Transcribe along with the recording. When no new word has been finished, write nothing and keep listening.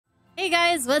Hey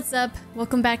guys, what's up?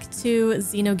 Welcome back to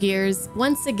Xenogears.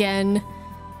 Once again,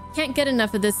 can't get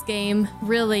enough of this game.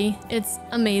 Really, it's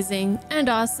amazing and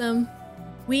awesome.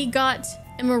 We got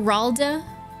Emeralda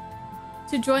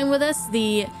to join with us,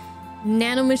 the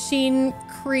nanomachine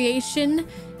creation.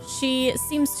 She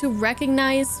seems to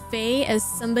recognize Faye as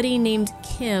somebody named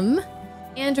Kim,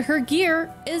 and her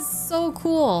gear is so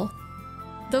cool.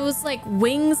 Those like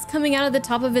wings coming out of the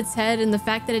top of its head and the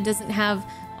fact that it doesn't have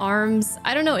arms.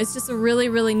 I don't know, it's just a really,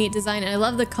 really neat design. I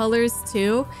love the colors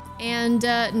too. And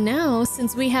now,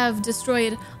 since we have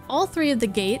destroyed all 3 of the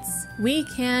gates, we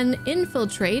can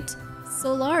infiltrate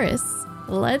Solaris.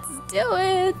 Let's do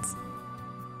it!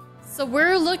 So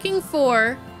we're looking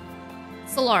for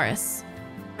Solaris,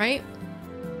 right?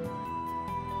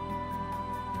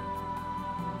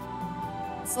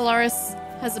 Solaris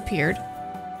has appeared.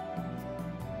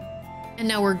 And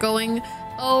now we're going...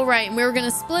 Oh, right, we were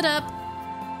gonna split up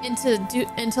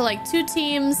into like 2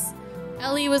 teams.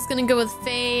 Ellie was gonna go with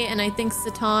Faye and I think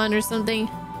Satan or something.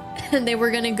 And they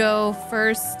were gonna go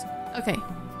first. Okay.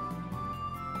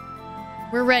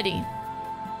 We're ready.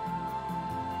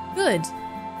 Good.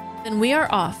 Then we are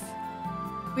off.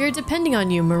 We are depending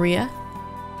on you, Maria.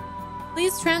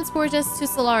 Please transport us to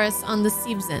Solaris on the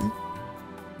Seebsen.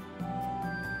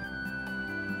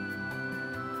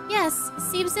 Yes,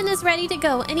 Seebsen is ready to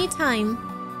go anytime.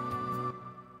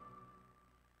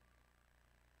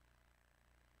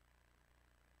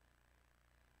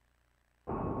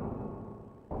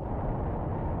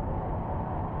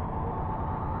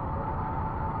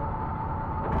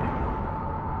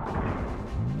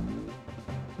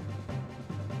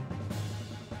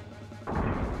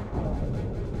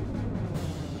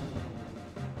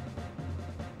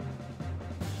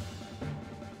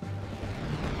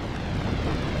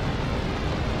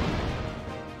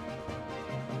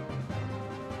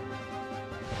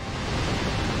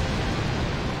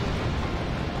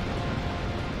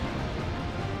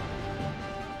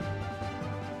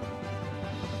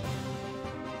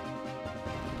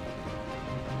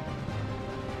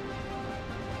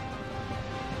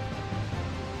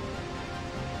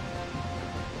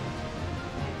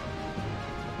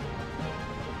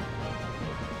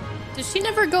 Does she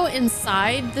never go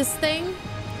inside this thing?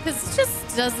 Because it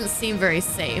just doesn't seem very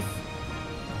safe.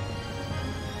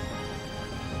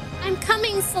 I'm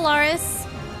coming, Solaris.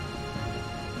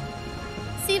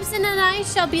 Seebsen and I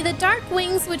shall be the dark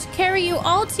wings which carry you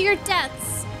all to your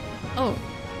deaths. Oh,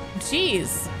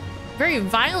 geez. Very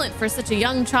violent for such a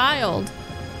young child.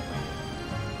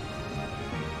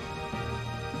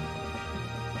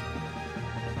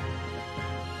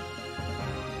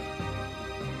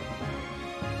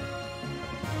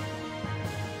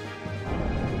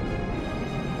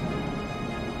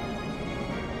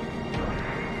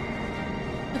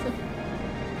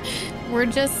 We're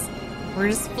just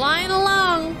flying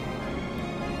along.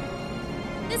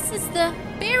 This is the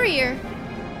barrier.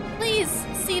 Please,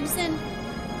 Seebsen.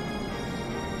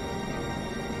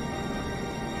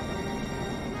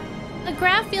 A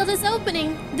graph field is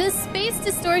opening. This space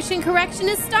distortion correction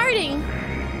is starting.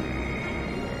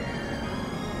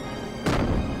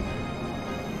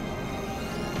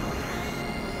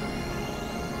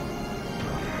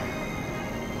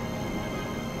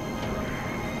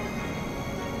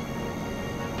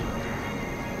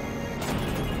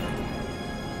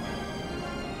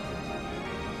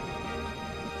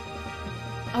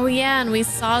 Oh yeah, and we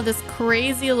saw this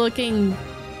crazy looking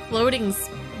floating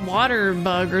water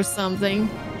bug or something.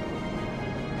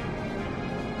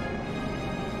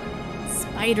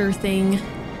 Spider thing.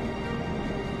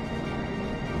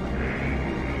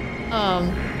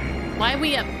 Why are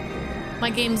we up?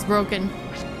 My game's broken.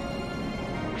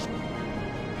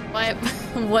 Why?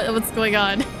 What's going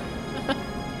on?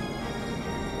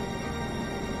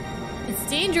 It's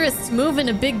dangerous to move in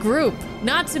a big group.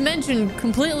 Not to mention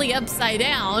completely upside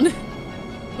down.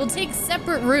 We'll take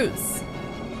separate routes.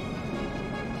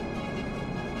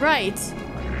 Right.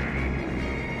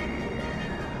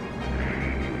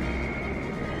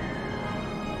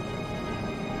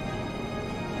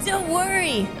 Don't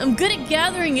worry, I'm good at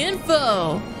gathering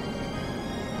info.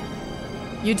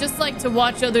 You just like to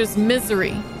watch others'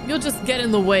 misery. You'll just get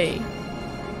in the way.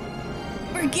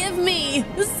 Forgive me.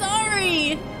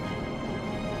 Sorry.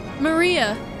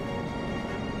 Maria.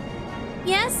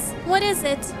 Yes? What is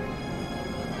it?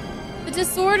 The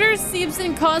disorder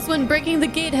Seebsen caused when breaking the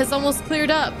gate has almost cleared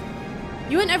up.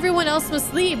 You and everyone else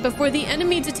must leave before the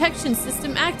enemy detection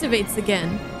system activates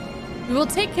again. We will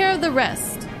take care of the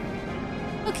rest.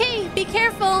 Okay, be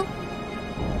careful.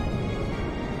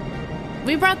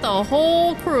 We brought the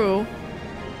whole crew.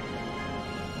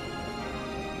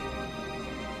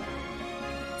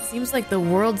 seems like the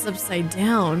world's upside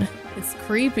down. It's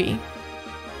creepy.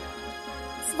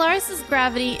 Solaris's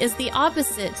gravity is the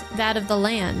opposite that of the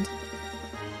land.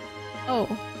 Oh.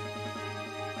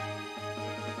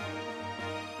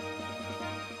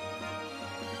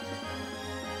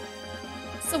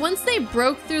 So once they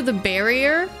broke through the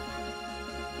barrier,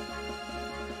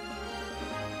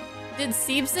 did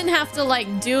Seebson have to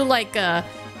like do like a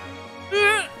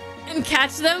and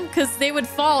catch them? Because they would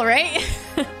fall, right?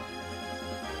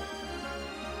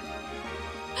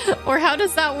 Or how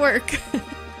does that work?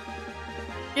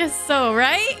 Yes, so,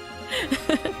 right?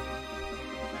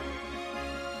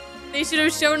 They should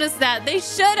have shown us that. They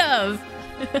should have.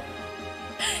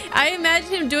 I imagine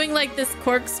him doing like this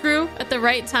corkscrew at the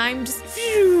right time. Just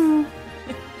phew.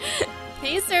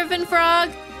 Hey, Surfing Frog.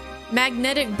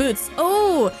 Magnetic boots.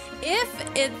 Oh,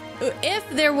 if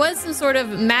there was some sort of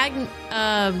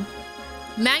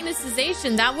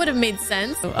magnetization, that would have made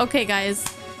sense. Okay, guys.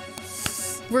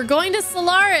 We're going to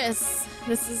Solaris.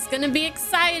 This is gonna be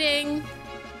exciting.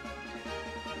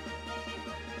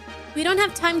 We don't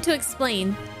have time to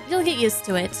explain. You'll get used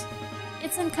to it.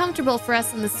 It's uncomfortable for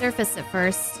us on the surface at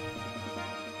first.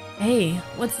 Hey,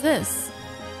 what's this?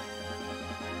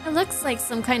 It looks like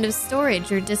some kind of storage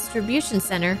or distribution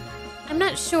center. I'm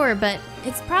not sure, but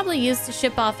it's probably used to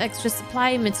ship off extra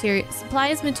supplies,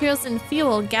 materials, and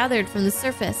fuel gathered from the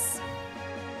surface.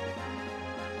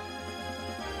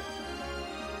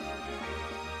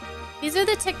 These are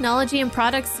the technology and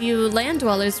products you land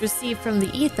dwellers receive from the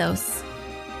ethos.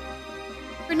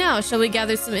 For now, shall we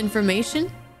gather some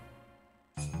information?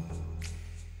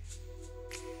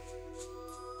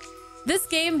 This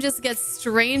game just gets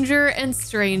stranger and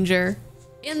stranger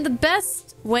in the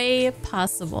best way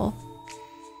possible.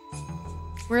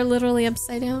 We're literally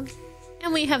upside down.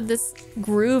 And we have this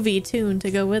groovy tune to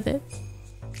go with it.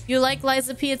 You like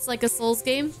Liza P? It's like a Souls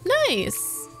game?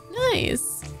 Nice!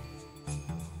 Nice!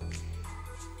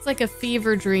 It's like a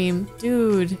fever dream.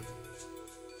 Dude.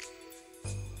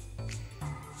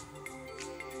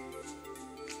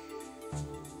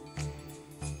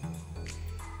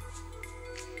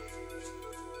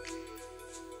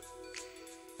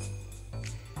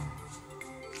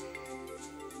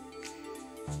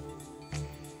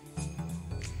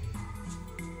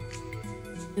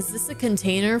 Is this a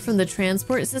container from the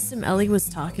transport system Ellie was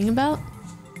talking about?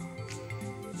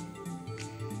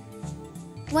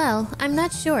 Well, I'm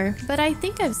not sure, but I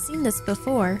think I've seen this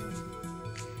before.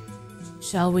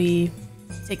 Shall we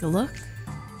take a look?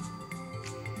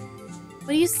 What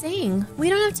are you saying? We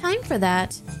don't have time for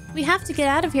that. We have to get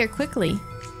out of here quickly.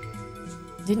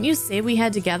 Didn't you say we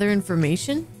had to gather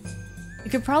information? We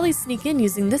could probably sneak in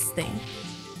using this thing.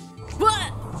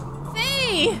 What?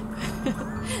 Hey!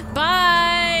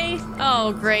 Bye!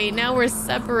 Oh, great. Now we're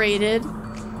separated.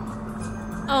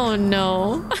 Oh,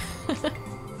 no.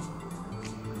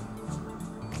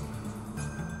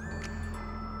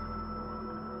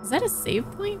 Is that a save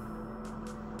point?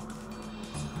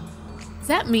 Is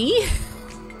that me?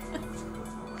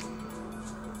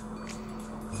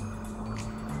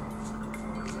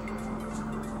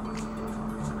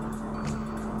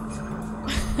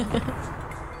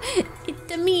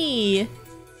 It's me.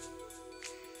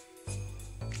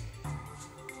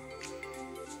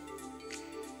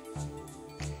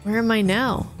 Where am I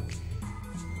now?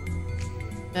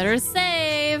 Better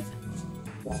save.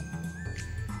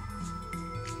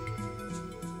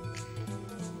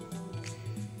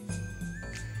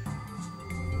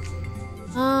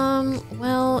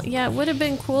 Well, yeah, it would have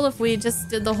been cool if we just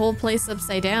did the whole place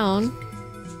upside down.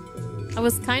 I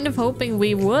was kind of hoping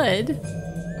we would.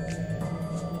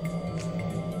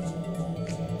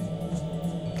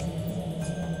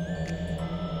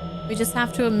 We just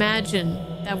have to imagine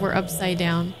that we're upside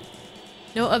down.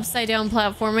 No upside down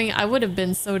platforming. I would have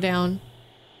been so down.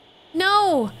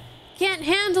 No! Can't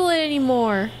handle it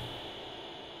anymore.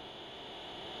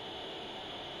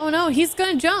 Oh no, he's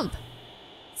gonna jump.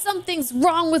 Something's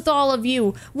wrong with all of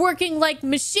you. Working like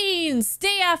machines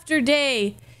day after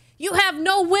day. You have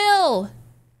no will.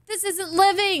 This isn't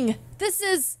living. This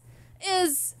is...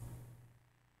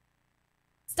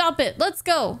 Stop it. Let's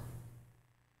go.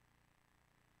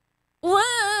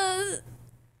 What?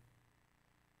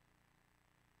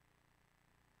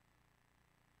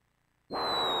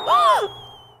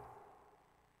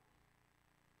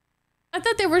 I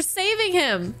thought they were saving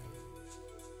him.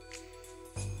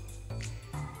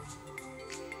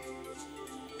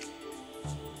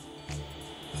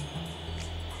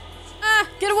 Ah,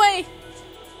 get away.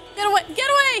 Get away. Get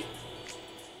away.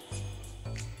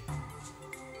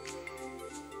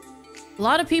 A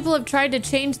lot of people have tried to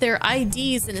change their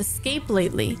IDs and escape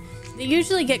lately. They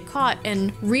usually get caught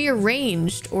and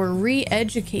rearranged or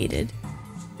re-educated.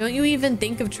 Don't you even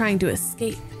think of trying to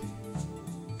escape?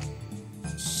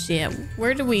 Shit,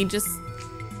 where do we just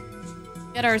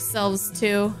get ourselves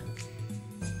to?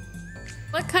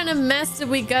 What kind of mess did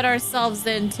we get ourselves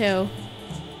into?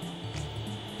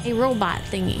 A robot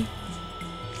thingy.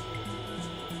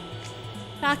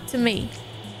 Talk to me.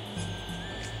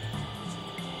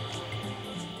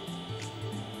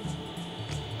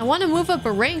 I want to move up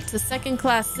a rank to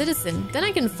second-class citizen. Then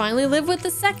I can finally live with the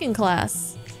second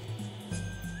class.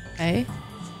 Okay.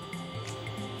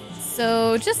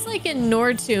 So, just like in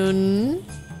Nortoon...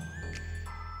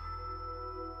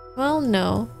 Well,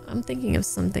 no. I'm thinking of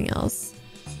something else.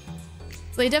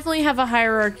 So they definitely have a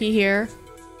hierarchy here.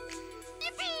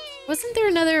 Wasn't there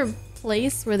another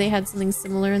place where they had something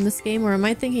similar in this game? Or am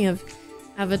I thinking of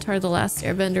Avatar: The Last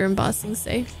Airbender and Ba Sing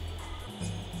Se?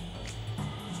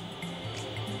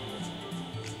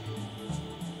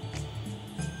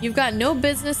 You've got no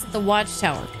business at the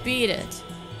watchtower. Beat it.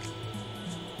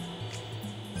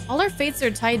 All our fates are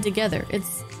tied together.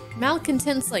 It's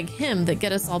malcontents like him that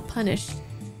get us all punished.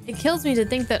 It kills me to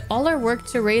think that all our work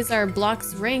to raise our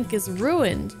block's rank is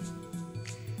ruined.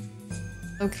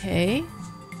 Okay.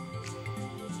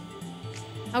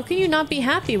 How can you not be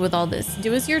happy with all this?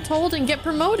 Do as you're told and get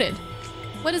promoted.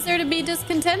 What is there to be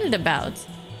discontented about?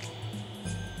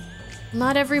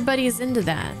 Not everybody's into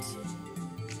that.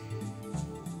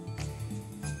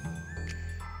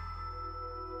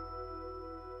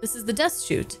 This is the dust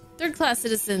chute. Third-class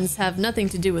citizens have nothing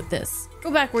to do with this. Go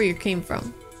back where you came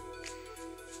from.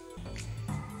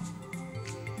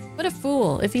 What a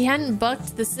fool. If he hadn't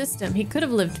bucked the system, he could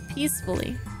have lived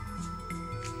peacefully.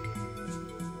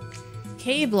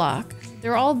 K-block.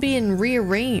 They're all being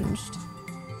rearranged.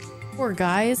 Poor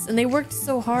guys. And they worked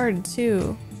so hard,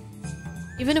 too.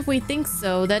 Even if we think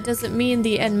so, that doesn't mean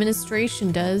the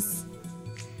administration does.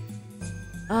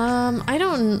 I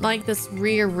don't like this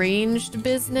rearranged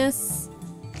business.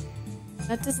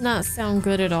 That does not sound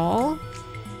good at all.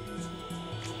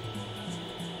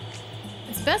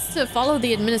 It's best to follow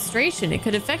the administration. It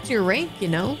could affect your rank, you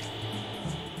know?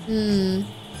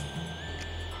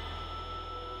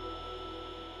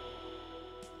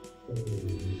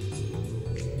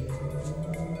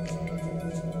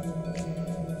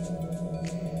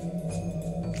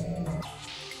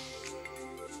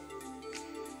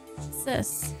 What's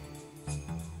this?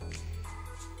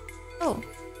 Oh.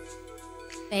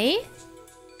 Faye?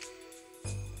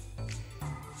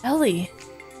 Ellie.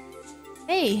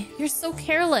 Hey, you're so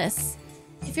careless.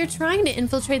 If you're trying to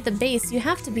infiltrate the base, you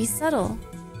have to be subtle.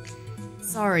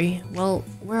 Sorry. Well,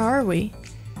 where are we?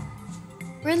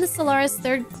 We're in the Solaris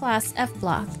 3rd class F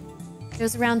block.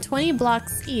 There's around 20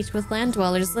 blocks each with land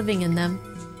dwellers living in them.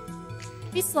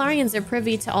 We Solarians are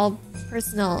privy to all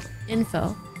personal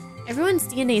info. Everyone's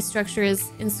DNA structure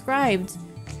is inscribed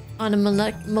on a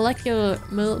molecular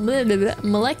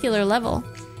level.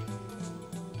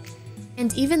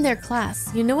 And even their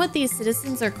class. You know what these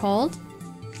citizens are called?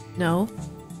 No.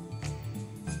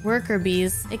 Worker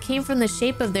bees. It came from the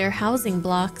shape of their housing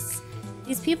blocks.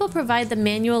 These people provide the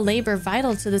manual labor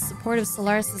vital to the support of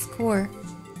Solaris' core.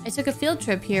 I took a field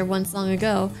trip here once long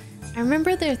ago. I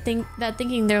remember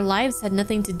thinking their lives had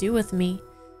nothing to do with me.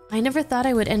 I never thought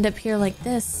I would end up here like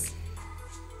this.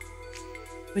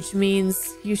 Which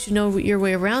means you should know your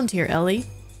way around here, Ellie.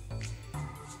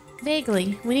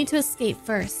 Vaguely. We need to escape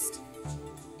first.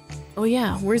 Oh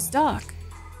yeah, where's Doc?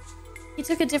 He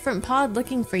took a different pod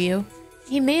looking for you.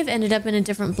 He may have ended up in a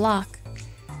different block.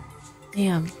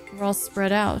 Damn, we're all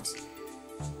spread out.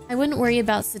 I wouldn't worry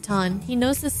about Satan. He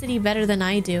knows the city better than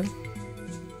I do.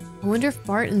 I wonder if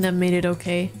Bart and them made it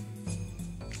okay.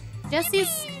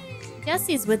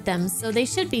 Jesse's with them, so they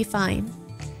should be fine.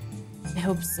 I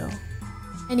hope so.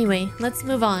 Anyway, let's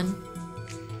move on.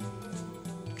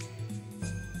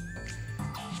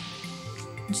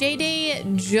 J-Day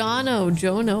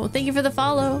Jono, thank you for the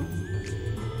follow.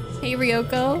 Hey,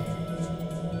 Ryoko.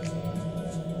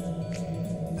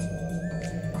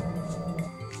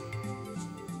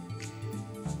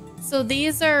 So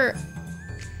these are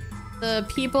the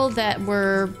people that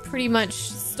were pretty much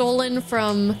stolen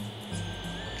from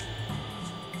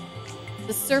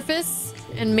the surface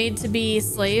and made to be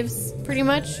slaves, pretty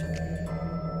much.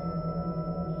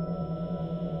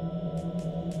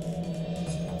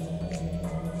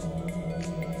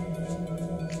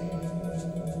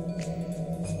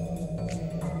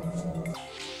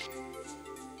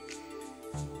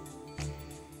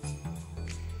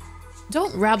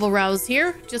 Don't rabble-rouse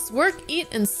here. Just work, eat,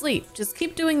 and sleep. Just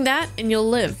keep doing that and you'll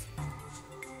live.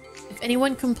 If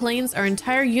anyone complains, our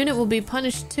entire unit will be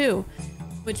punished too.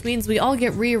 which means we all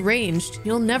get rearranged.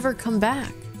 You'll never come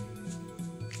back.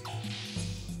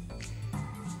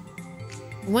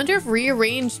 I wonder if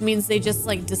rearranged means they just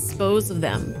like dispose of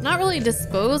them. Not really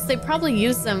dispose, they probably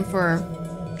use them for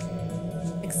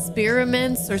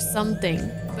experiments or something,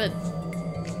 but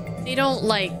they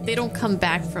don't come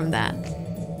back from that.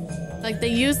 Like they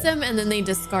use them and then they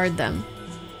discard them.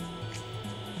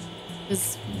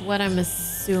 Is what I'm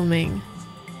assuming.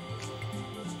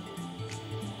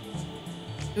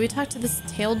 Did we talk to this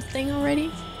tailed thing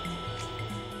already?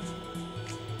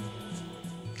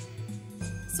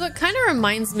 So it kind of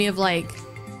reminds me of like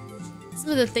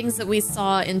some of the things that we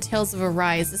saw in Tales of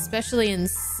Arise, especially in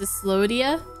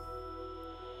Cyslodia,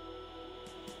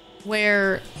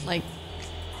 where like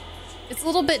it's a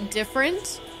little bit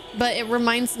different, but it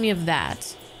reminds me of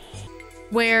that,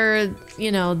 where,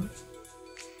 you know,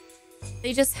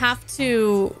 they just have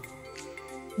to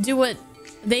do what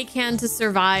they can to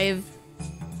survive,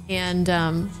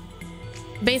 and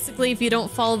basically if you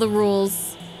don't follow the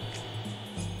rules,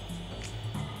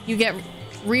 you get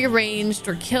rearranged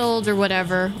or killed or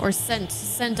whatever, or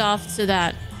sent off to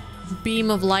that beam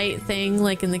of light thing,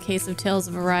 like in the case of Tales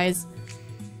of Arise.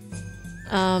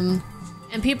 And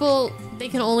people, they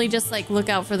can only just like look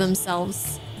out for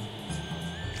themselves.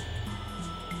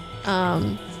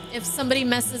 If somebody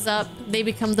messes up, they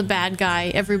become the bad guy.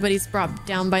 Everybody's brought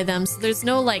down by them. So there's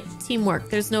no like teamwork.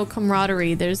 There's no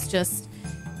camaraderie. There's just,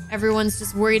 everyone's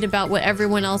just worried about what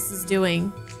everyone else is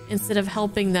doing instead of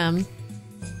helping them.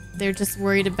 They're just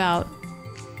worried about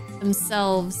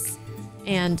themselves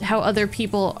and how other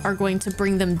people are going to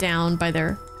bring them down by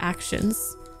their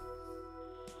actions.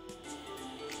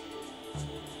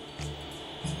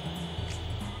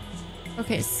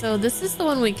 Okay, so this is the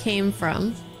one we came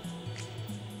from.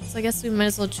 So I guess we might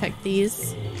as well check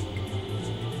these.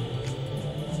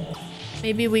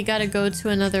 Maybe we gotta go to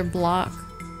another block.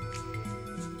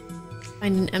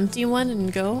 Find an empty one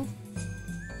and go.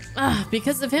 Ah,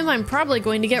 because of him, I'm probably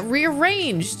going to get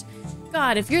rearranged.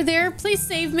 God, if you're there, please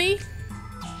save me.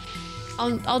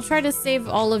 I'll try to save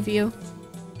all of you.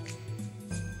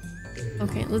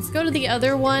 Okay, let's go to the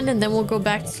other one and then we'll go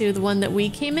back to the one that we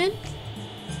came in.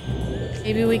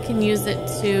 Maybe we can use it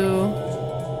to...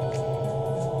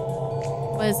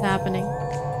 What is happening?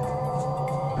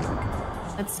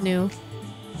 That's new.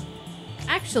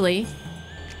 Actually,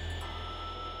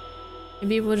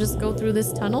 maybe we'll just go through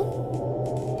this tunnel?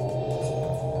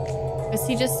 Is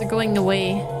he just going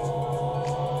away?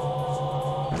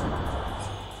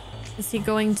 Is he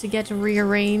going to get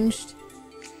rearranged?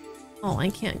 Oh, I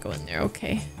can't go in there.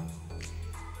 Okay.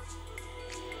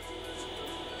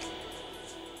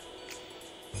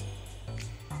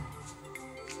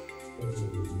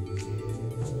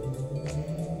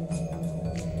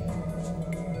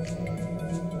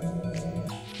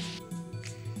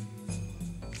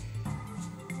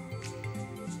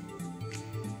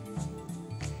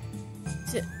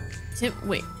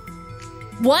 Wait.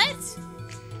 What?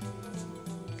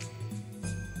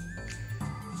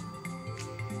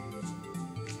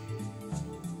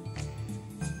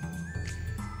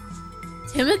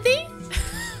 Timothy?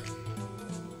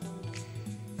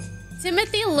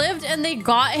 Timothy lived and they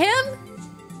got him?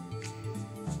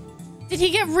 Did he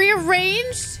get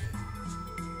rearranged?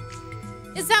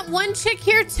 Is that one chick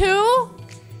here too?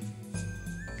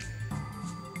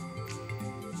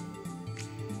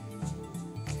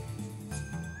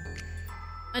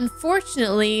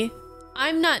 Unfortunately,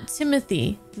 I'm not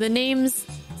Timothy. The name's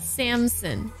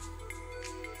Samson.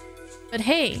 But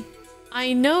hey,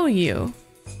 I know you.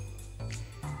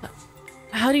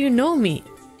 How do you know me?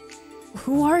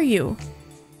 Who are you?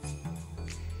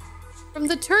 From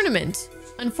the tournament.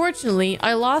 Unfortunately,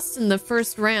 I lost in the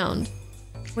first round.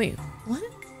 Wait, what?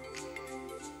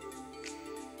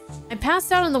 I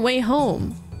passed out on the way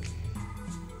home.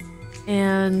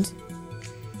 And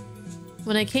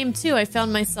when I came to, I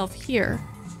found myself here.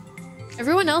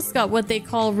 Everyone else got what they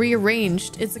call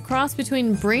rearranged. It's a cross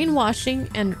between brainwashing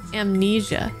and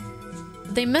amnesia.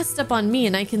 But they messed up on me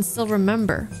and I can still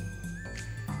remember.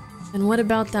 And what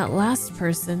about that last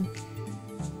person?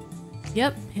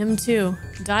 Yep, him too.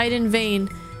 Died in vain.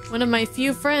 One of my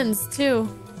few friends too.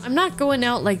 I'm not going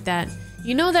out like that.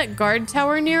 You know that guard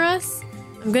tower near us?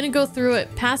 I'm gonna go through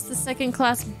it, past the second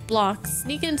class block,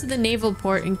 sneak into the naval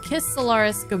port, and kiss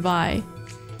Solaris goodbye.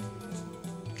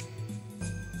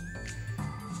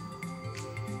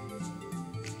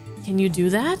 Can you do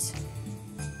that?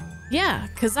 Yeah,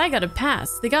 cause I got a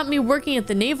pass. They got me working at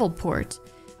the naval port.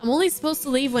 I'm only supposed to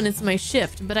leave when it's my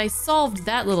shift, but I solved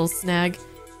that little snag.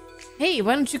 Hey,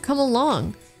 why don't you come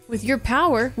along? With your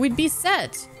power, we'd be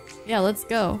set. Yeah, let's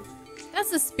go. That's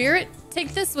the spirit.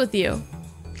 Take this with you.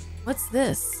 What's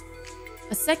this?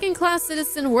 A second-class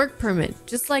citizen work permit,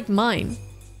 just like mine.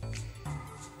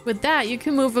 With that, you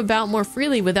can move about more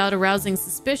freely without arousing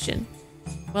suspicion.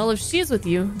 Well, if she's with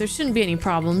you, there shouldn't be any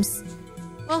problems.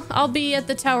 Well, I'll be at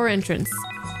the tower entrance.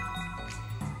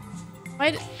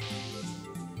 Why?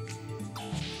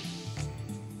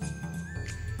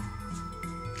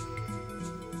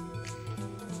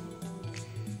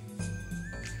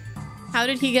 How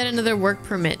did he get another work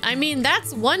permit? I mean,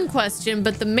 that's one question,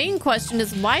 but the main question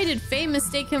is why did Faye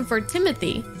mistake him for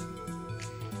Timothy?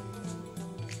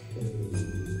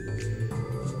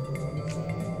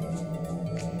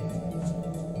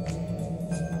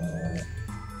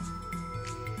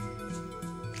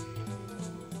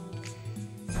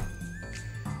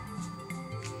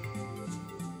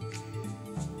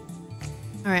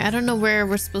 All right, I don't know where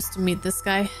we're supposed to meet this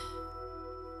guy.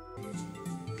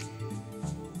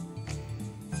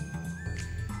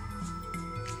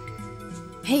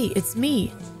 Hey, it's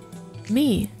me.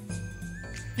 Me.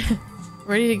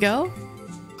 Ready to go?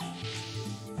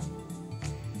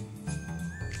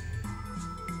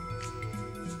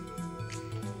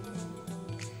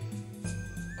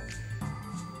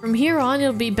 From here on,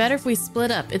 it'll be better if we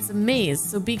split up. It's a maze,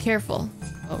 so be careful.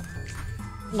 Oh.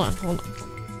 Hold on, hold on.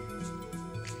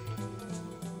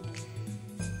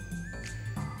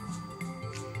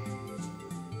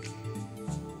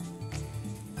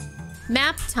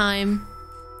 Map time.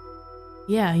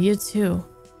 Yeah, you too.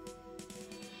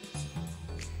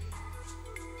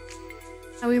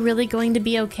 Are we really going to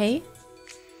be okay?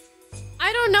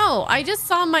 I don't know. I just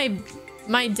saw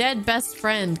my dead best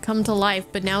friend come to life,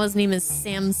 but now his name is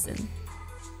Samson.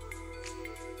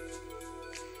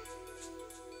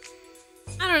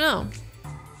 I don't know.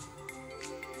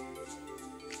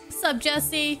 What's up,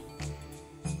 Jesse?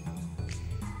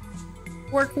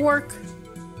 Work, work.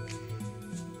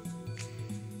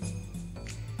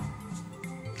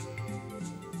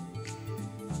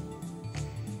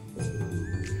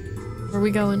 Where are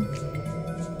we going?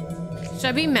 Should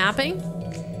I be mapping?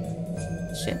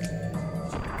 Shit.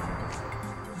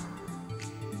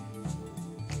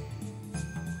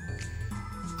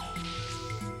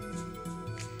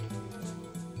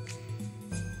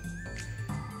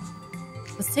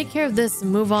 Let's take care of this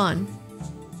and move on.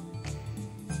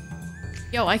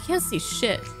 Yo, I can't see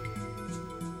shit.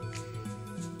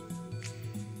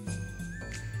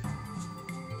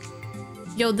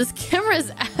 Yo, this camera is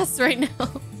ass right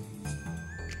now.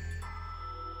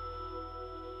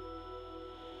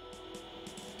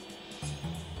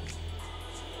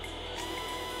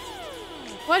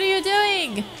 What are you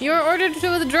doing? You were ordered to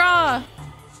withdraw.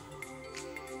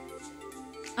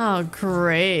 Oh,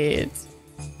 great.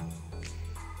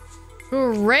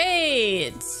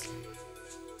 Great.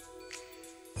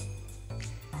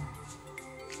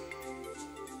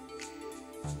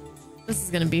 This is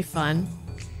gonna be fun.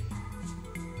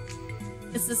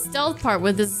 It's the stealth part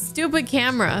with this stupid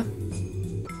camera.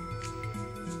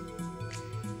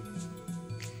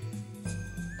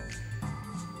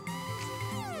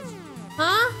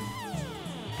 Huh?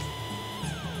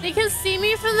 They can see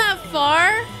me from that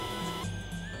far?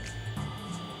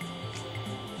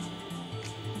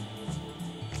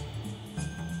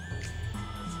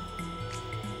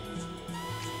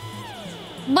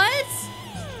 What?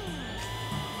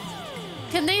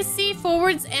 Can they see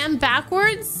forwards and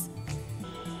backwards?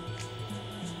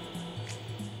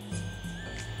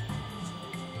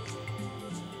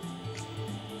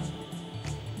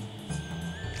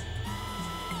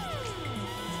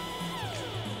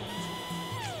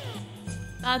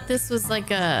 Thought this was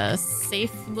like a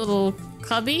safe little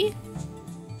cubby.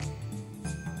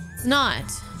 It's not.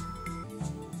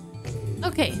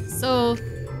 Okay, so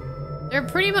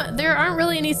there aren't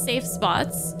really any safe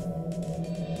spots.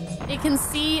 They can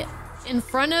see in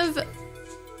front of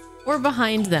or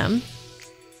behind them.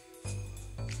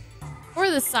 Or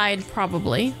the side,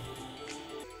 probably.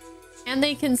 And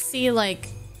they can see like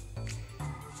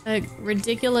a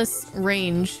ridiculous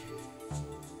range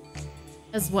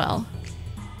as well.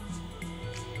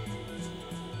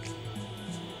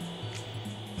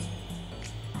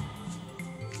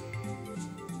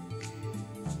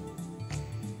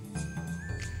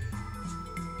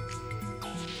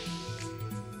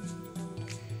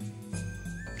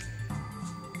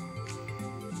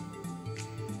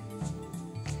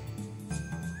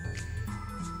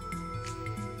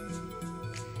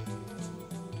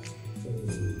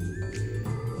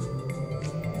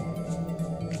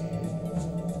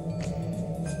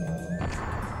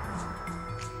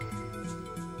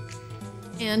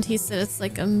 And he said it's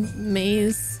like a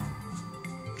maze.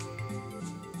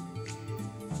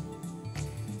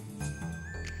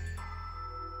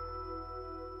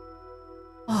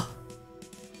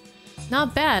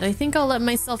 Not bad. I think I'll let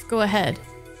myself go ahead.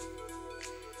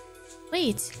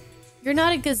 Wait, you're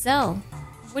not a gazelle.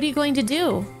 What are you going to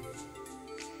do?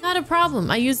 Not a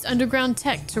problem. I used underground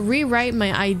tech to rewrite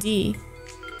my ID.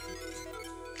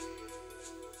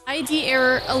 ID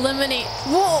error, eliminate.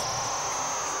 Whoa!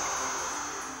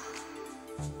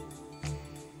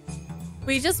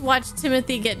 We just watched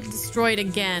Timothy get destroyed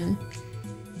again.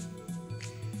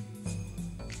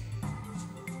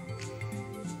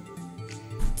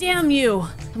 Damn you!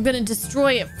 I'm gonna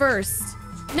destroy it first.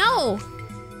 No!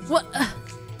 What?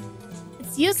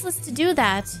 It's useless to do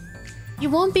that. You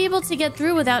won't be able to get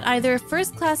through without either a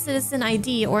first-class citizen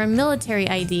ID or a military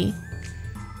ID.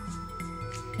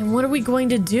 And what are we going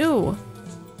to do?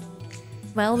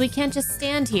 Well, we can't just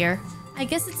stand here. I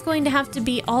guess it's going to have to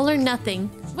be all or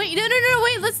nothing. Wait, no,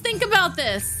 wait, let's think about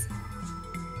this.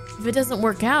 If it doesn't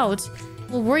work out,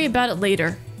 we'll worry about it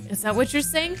later. Is that what you're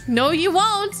saying? No, you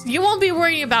won't. You won't be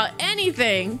worrying about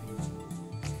anything.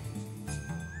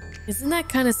 Isn't that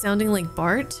kind of sounding like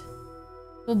Bart?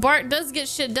 Well, Bart does get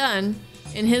shit done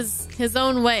in his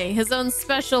own way, his own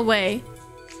special way.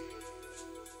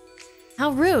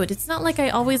 How rude. It's not like I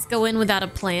always go in without a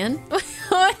plan.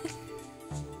 What?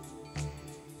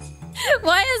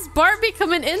 Why has Bart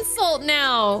become an insult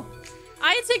now?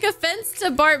 I take offense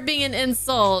to Bart being an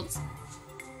insult.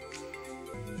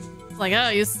 It's like, oh,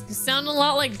 you sound a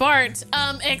lot like Bart.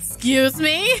 Excuse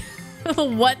me?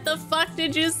 What the fuck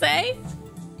did you say?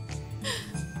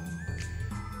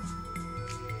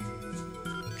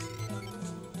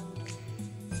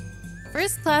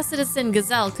 First class citizen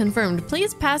Gazelle confirmed.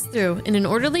 Please pass through in an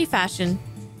orderly fashion.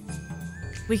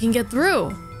 We can get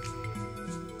through.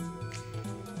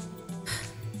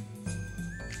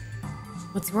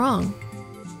 What's wrong?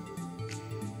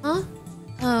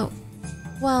 Huh?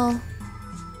 Well,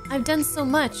 I've done so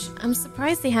much. I'm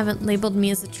surprised they haven't labeled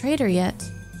me as a traitor yet.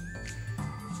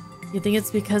 You think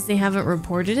it's because they haven't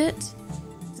reported it?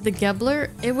 To the Gebler,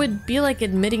 it would be like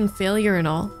admitting failure and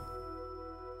all.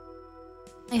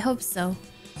 I hope so.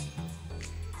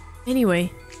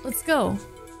 Anyway, let's go.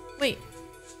 Wait.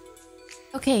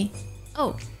 Okay.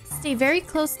 Oh, stay very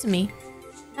close to me.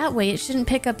 That way it shouldn't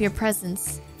pick up your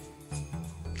presence.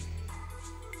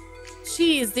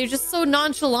 Jeez, they're just so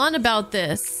nonchalant about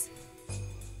this.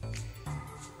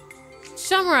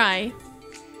 Shumrai.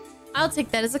 I'll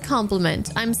take that as a compliment.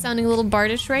 I'm sounding a little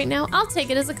Bartish right now. I'll take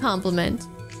it as a compliment.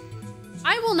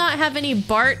 I will not have any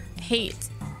Bart hate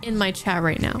in my chat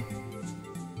right now.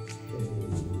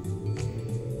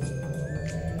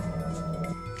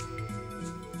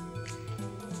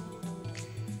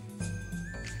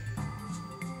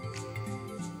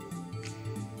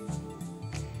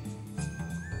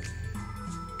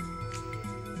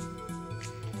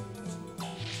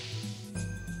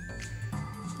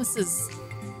 This is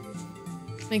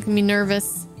making me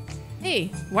nervous. Hey,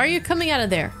 why are you coming out of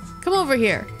there? Come over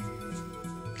here.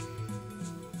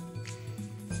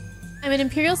 I'm an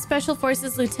Imperial Special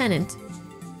Forces Lieutenant,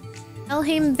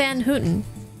 Elheim van Houten.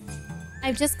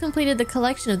 I've just completed the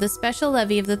collection of the special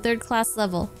levy of the 3rd class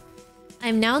level. I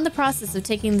am now in the process of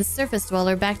taking the surface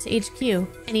dweller back to HQ.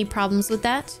 Any problems with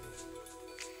that?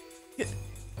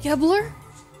 Gebler?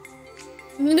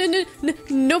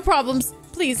 No problems.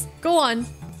 Please, go on.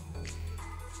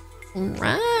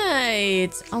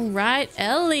 Alright,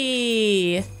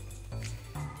 Ellie.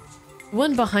 The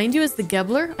one behind you is the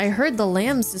Gebler? I heard the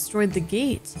lambs destroyed the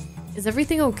gate. Is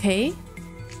everything okay?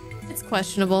 It's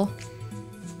questionable.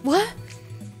 What?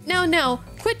 No,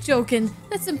 quit joking.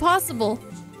 That's impossible.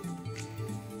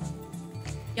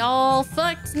 Y'all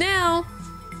fucked now.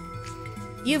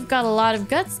 You've got a lot of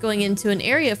guts going into an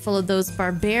area full of those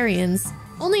barbarians.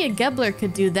 Only a Gebler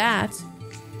could do that.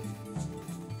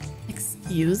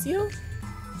 Excuse you?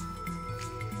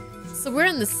 So we're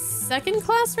in the 2nd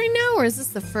class right now, or is this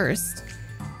the 1st?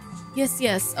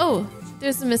 Yes. Oh,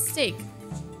 there's a mistake.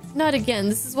 Not again.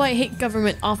 This is why I hate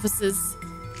government offices.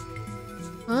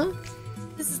 Huh?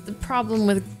 This is the problem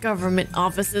with government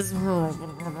offices.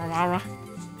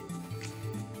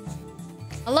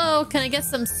 Hello, can I get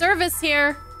some service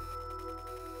here?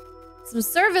 Some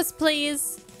service,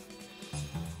 please.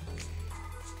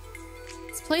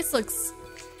 This place looks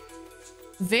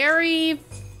very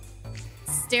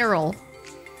sterile.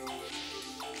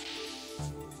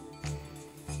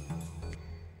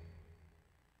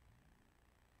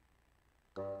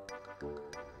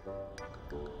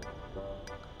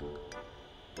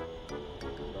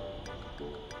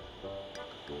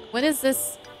 What is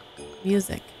this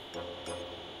music?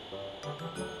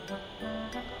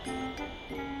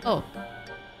 Oh.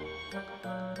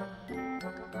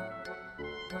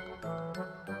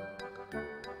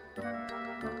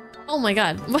 Oh my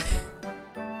god.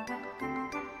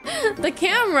 The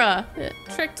camera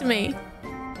tricked me.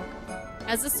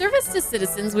 As a service to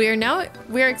citizens, we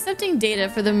are accepting data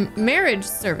for the marriage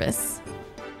service.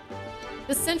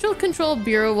 The Central Control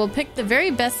Bureau will pick the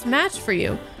very best match for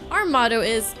you. Our motto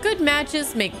is, good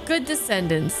matches make good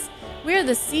descendants. We are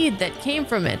the seed that came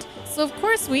from it, so of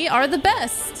course we are the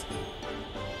best.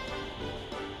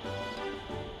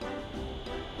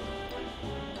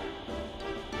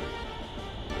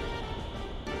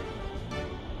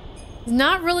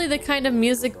 Not really the kind of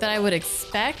music that I would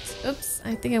expect. Oops,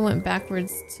 I think I went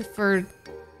backwards for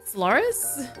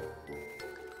Solaris.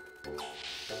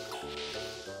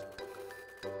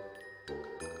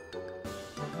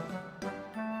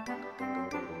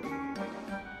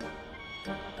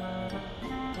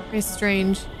 Very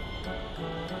strange.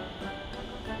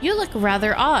 You look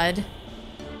rather odd.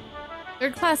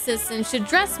 Third-class citizens should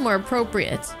dress more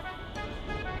appropriate.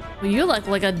 Well, you look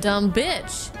like a dumb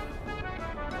bitch.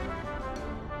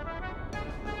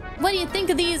 What do you think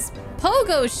of these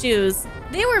pogo shoes?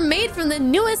 They were made from the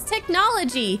newest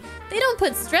technology. They don't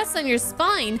put stress on your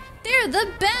spine. They're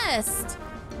the best.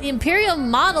 The Imperial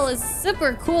model is a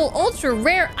super cool, ultra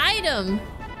rare item.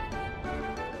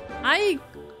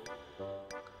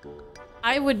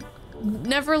 I would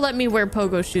never let me wear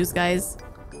pogo shoes, guys.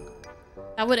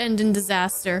 That would end in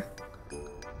disaster.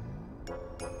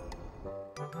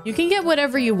 You can get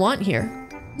whatever you want here.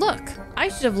 Look, I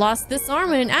should have lost this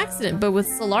arm in an accident, but with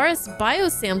Solaris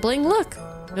biosampling, look,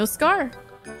 no scar.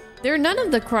 There are none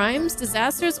of the crimes,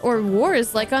 disasters, or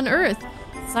wars like on Earth.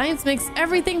 Science makes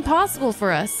everything possible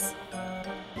for us.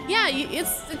 Yeah,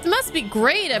 it must be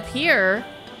great up here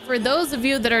for those of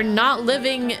you that are not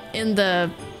living in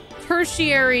the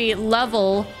tertiary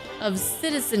level of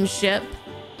citizenship.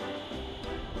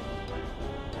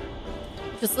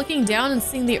 Just looking down and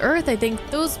seeing the Earth, I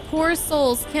think those poor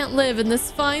souls can't live in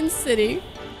this fine city.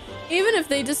 Even if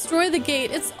they destroy the gate,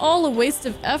 it's all a waste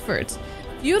of effort.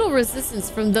 Futile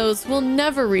resistance from those who will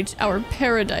never reach our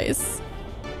paradise.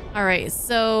 Alright,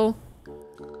 so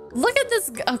look at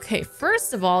this. Okay,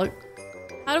 first of all,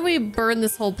 how do we burn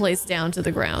this whole place down to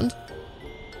the ground?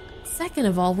 Second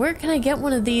of all, where can I get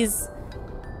one of these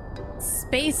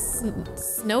space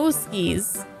snow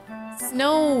skis?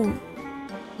 Snow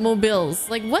mobiles.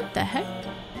 Like, what the heck?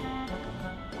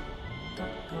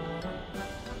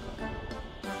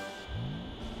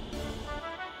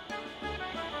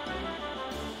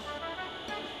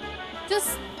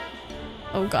 Just...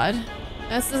 oh god.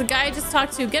 That's the guy I just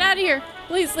talked to. Get out of here.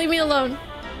 Please leave me alone.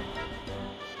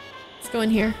 Let's go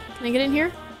in here. Can I get in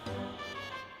here?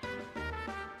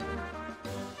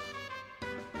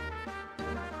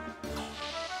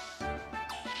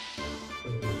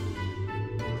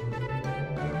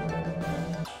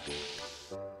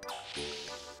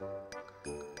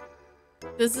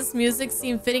 Does this music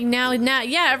seem fitting now?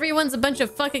 Yeah, everyone's a bunch of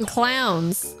fucking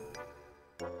clowns.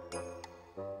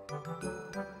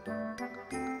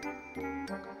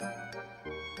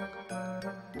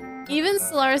 Even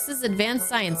Solaris's advanced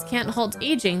science can't halt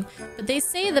aging, but they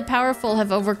say the powerful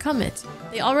have overcome it.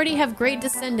 They already have great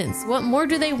descendants. What more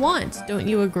do they want? Don't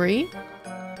you agree?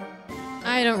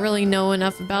 I don't really know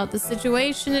enough about the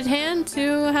situation at hand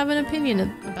to have an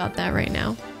opinion about that right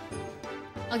now.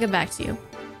 I'll get back to you.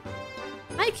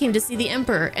 I came to see the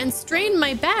Emperor and strained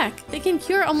my back. They can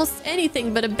cure almost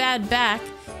anything but a bad back.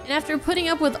 And after putting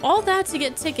up with all that to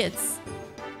get tickets.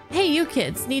 Hey, you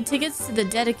kids, need tickets to the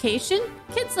dedication?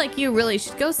 Kids like you really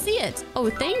should go see it. Oh,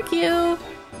 thank you.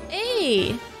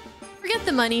 Hey, forget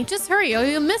the money. Just hurry or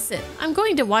you'll miss it. I'm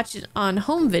going to watch it on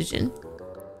home vision.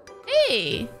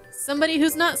 Hey, somebody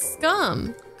who's not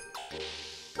scum.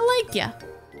 I like ya.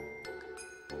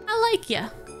 I like ya.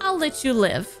 I'll let you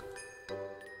live.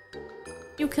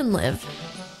 You can live.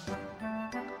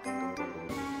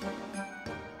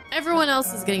 Everyone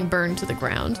else is getting burned to the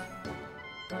ground.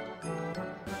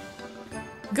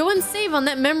 Go and save on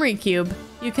that memory cube.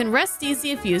 You can rest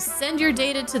easy if you send your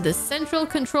data to the Central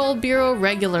Control Bureau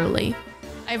regularly.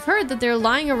 I've heard that they're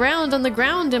lying around on the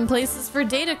ground in places for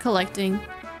data collecting.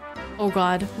 Oh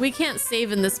god, we can't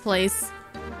save in this place.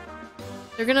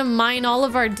 They're gonna mine all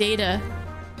of our data.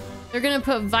 They're gonna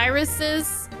put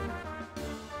viruses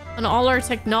on all our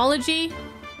technology.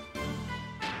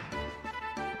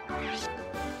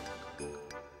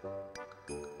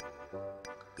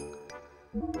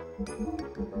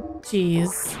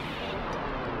 Jeez.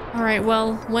 Alright,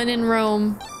 well, when in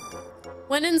Rome.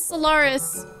 When in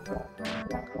Solaris.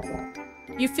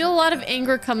 You feel a lot of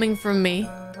anger coming from me.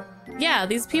 Yeah,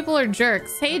 these people are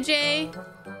jerks. Hey, Jay.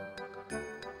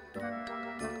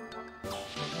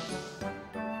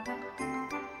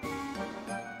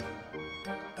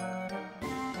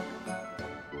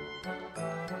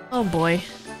 Oh boy.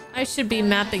 I should be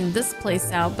mapping this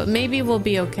place out, but maybe we'll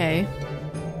be okay.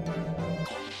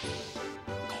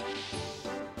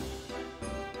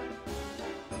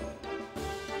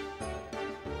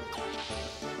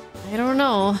 I don't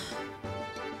know.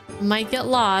 Might get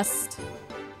lost.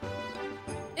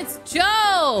 It's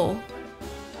Joe!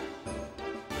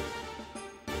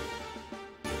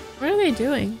 What are they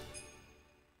doing?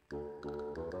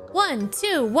 1,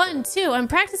 2, 1, 2. I'm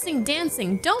practicing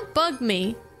dancing. Don't bug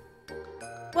me.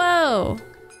 Whoa.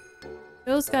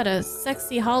 Joe's got a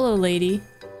sexy hollow lady.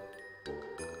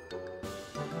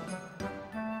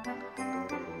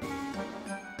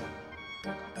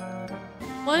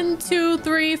 One, two,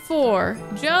 three, four.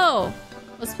 Joe,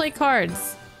 let's play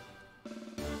cards.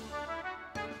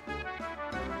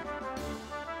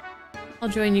 I'll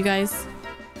join you guys.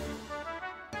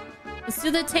 Let's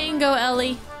do the tango,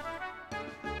 Ellie.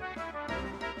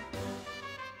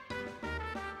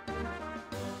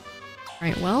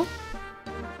 Alright, well.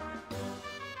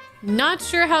 Not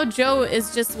sure how Joe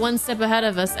is just one step ahead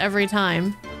of us every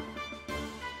time.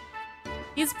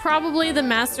 He's probably the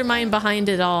mastermind behind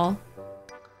it all.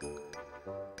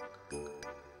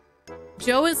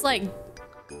 Joe is like...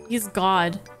 he's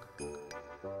God.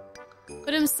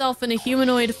 Put himself in a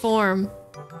humanoid form.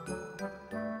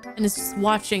 And is just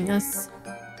watching us.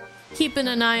 Keeping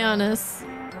an eye on us.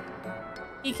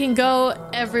 He can go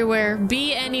everywhere.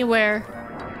 Be anywhere.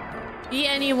 Be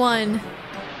anyone.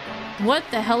 What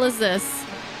the hell is this?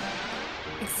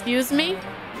 Excuse me?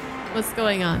 What's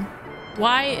going on?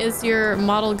 Why is your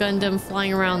model Gundam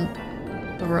flying around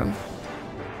the room?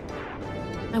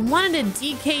 I wanted a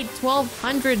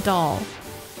DK1200 doll.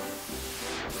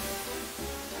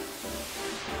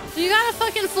 So you got a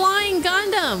fucking flying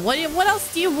Gundam. What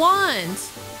else do you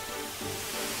want?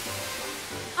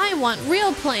 I want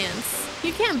real plants.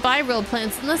 You can't buy real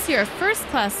plants unless you're a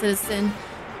first-class citizen.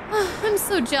 Oh, I'm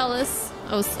so jealous.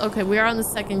 Oh, okay, we are on the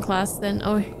second class then.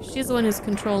 Oh, she's the one who's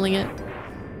controlling it.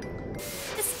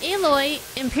 This Aloy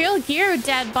Imperial gear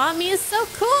Dad bought me is so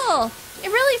cool. It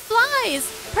really flies.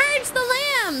 Purge the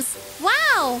lambs.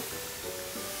 Wow.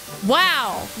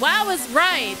 Wow. Wow is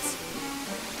right.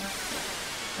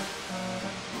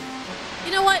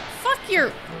 You know what? Fuck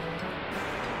your...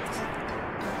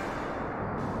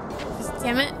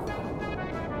 Damn it.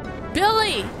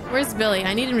 Billy! Where's Billy?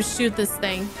 I need him to shoot this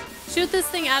thing. Shoot this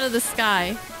thing out of the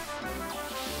sky.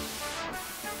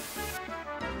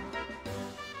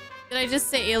 Did I just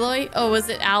say Aloy? Oh, was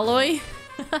it Alloy?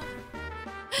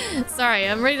 Sorry,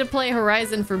 I'm ready to play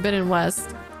Horizon Forbidden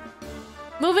West.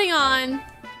 Moving on.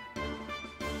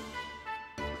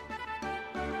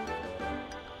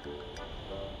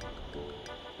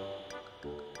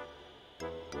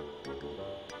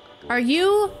 Are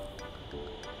you...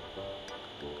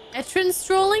 Etrin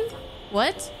strolling?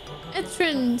 What?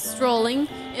 Etrin strolling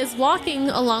is walking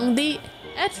along the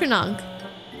Etrinonk.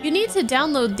 You need to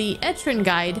download the Etrin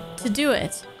guide to do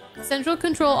it. Central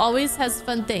Control always has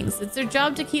fun things. It's their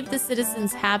job to keep the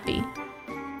citizens happy.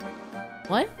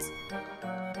 What?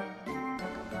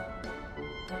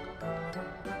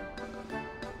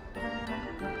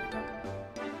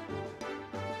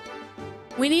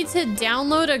 We need to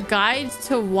download a guide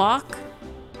to walk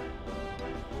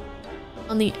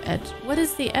on the edge. What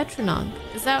is the Etrinonk?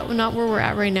 Is that not where we're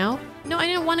at right now? No, I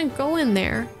didn't want to go in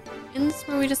there. Isn't this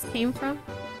where we just came from?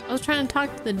 I was trying to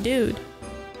talk to the dude.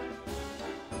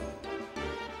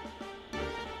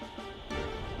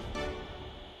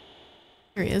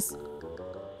 Here he is.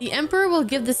 The Emperor will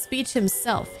give the speech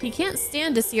himself. He can't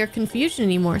stand to see our confusion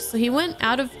anymore, so he went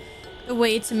out of the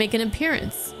way to make an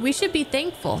appearance. We should be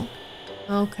thankful.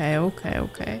 Okay.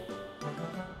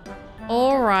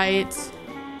 All right.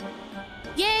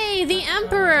 Yay, the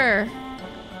Emperor!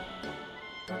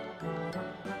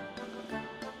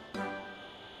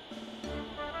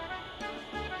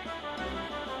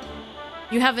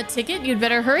 You have a ticket? You'd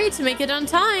better hurry to make it on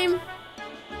time.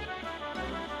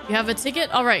 You have a ticket?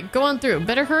 All right, go on through.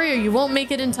 Better hurry or you won't make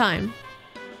it in time.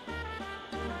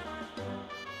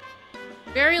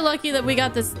 Very lucky that we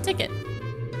got this ticket.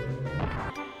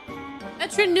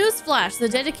 Etrin newsflash. The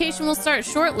dedication will start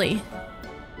shortly.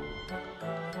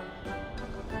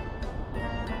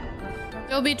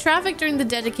 There will be traffic during the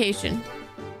dedication.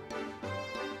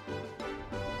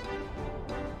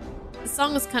 The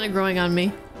song is kind of growing on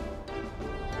me.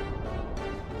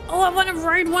 Oh, I want to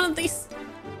ride one of these.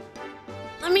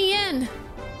 Let me in.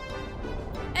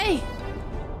 Hey.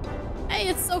 Hey,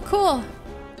 it's so cool.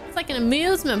 It's like an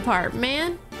amusement park,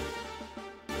 man.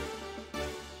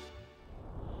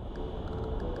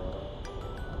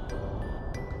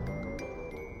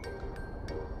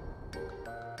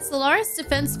 Solaris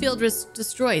defense field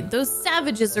destroyed. Those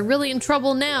savages are really in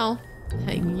trouble now.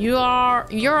 You're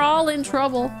all in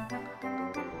trouble.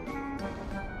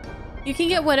 You can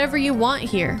get whatever you want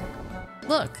here.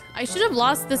 Look, I should have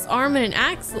lost this arm and an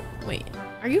axe. Wait,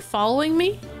 are you following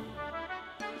me?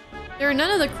 There are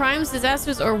none of the crimes,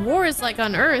 disasters, or wars like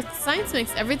on Earth. Science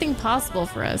makes everything possible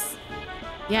for us.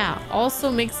 Yeah,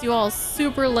 also makes you all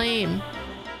super lame.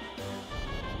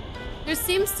 There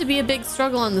seems to be a big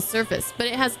struggle on the surface, but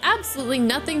it has absolutely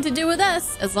nothing to do with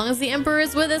us. As long as the Emperor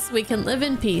is with us, we can live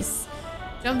in peace.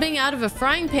 Jumping out of a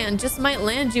frying pan just might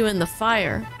land you in the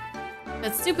fire.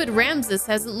 That stupid Ramses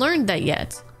hasn't learned that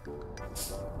yet.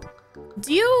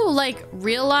 Do you, like,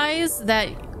 realize that...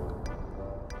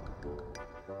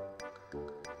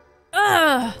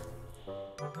 Ugh!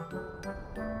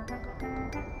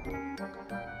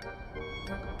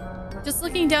 Just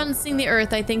looking down and seeing the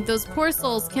earth, I think those poor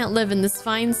souls can't live in this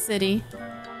fine city.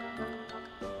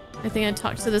 I think I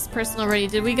talked to this person already.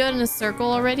 Did we go in a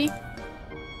circle already?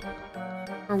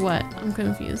 Or what? I'm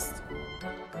confused.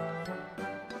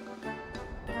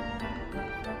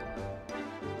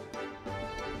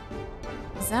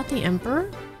 Is that the Emperor?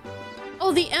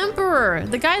 Oh, the Emperor!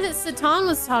 The guy that Satan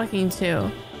was talking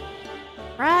to.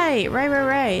 Right.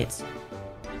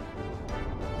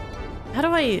 How do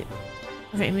I...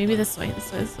 Okay, maybe this way.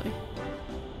 This way.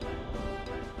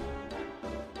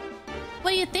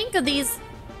 What do you think of these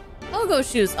pogo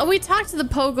shoes? Oh, we talked to the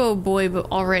pogo boy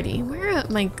already. Where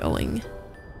am I going?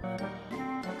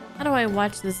 How do I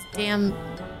watch this damn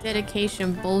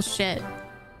dedication bullshit?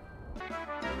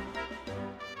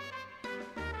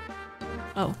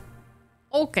 Oh.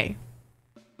 Okay.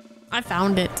 I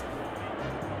found it.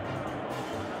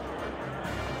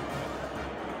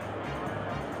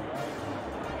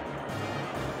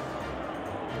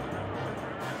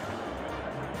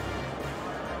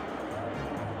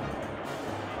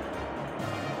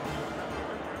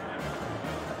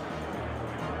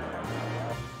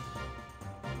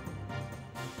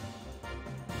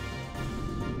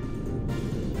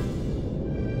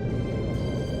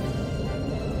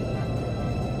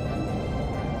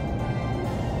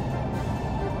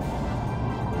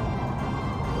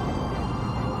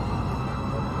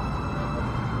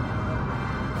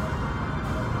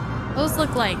 Those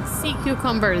look like sea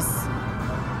cucumbers.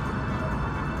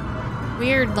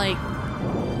 Weird, like,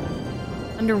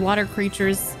 underwater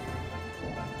creatures.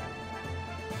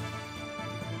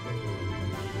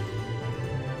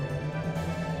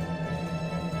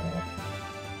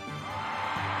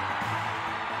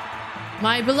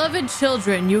 My beloved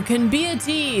children, you can be at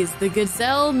ease. The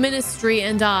Gazelle Ministry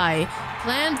and I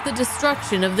planned the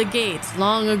destruction of the gate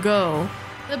long ago.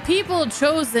 The people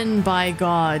chosen by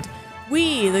God.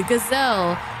 We, the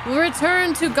Gazelle, will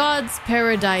return to God's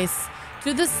paradise,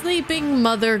 to the sleeping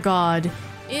Mother God.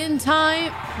 In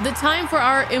time, the time for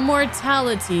our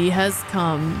immortality has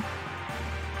come.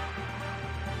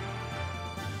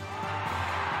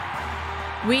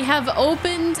 We have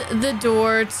opened the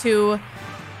door to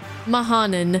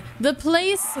Mahanan, the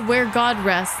place where God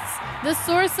rests, the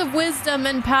source of wisdom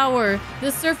and power.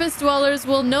 The surface dwellers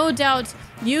will no doubt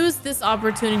use this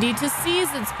opportunity to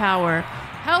seize its power.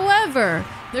 However,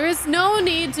 there is no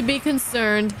need to be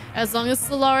concerned as long as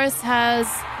Solaris has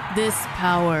this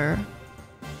power.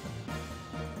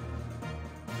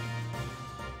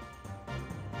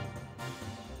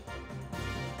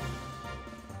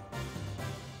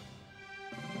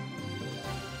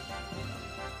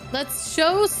 Let's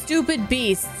show stupid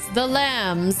beasts, the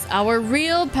lambs, our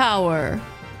real power.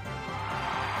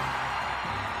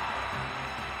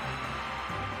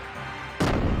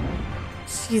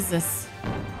 Jesus.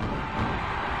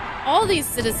 All these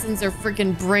citizens are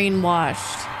freaking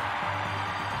brainwashed.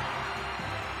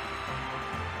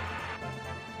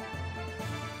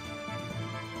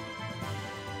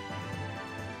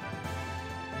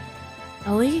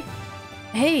 Ellie?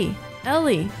 Hey,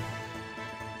 Ellie.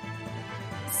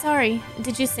 Sorry,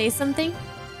 did you say something?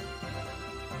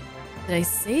 Did I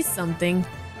say something?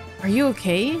 Are you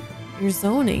okay? You're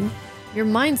zoning. Your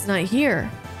mind's not here.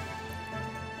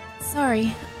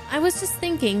 Sorry, I was just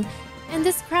thinking, and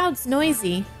this crowd's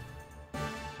noisy.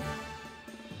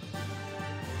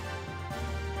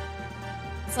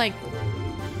 It's like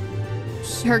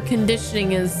her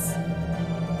conditioning is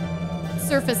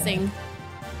surfacing.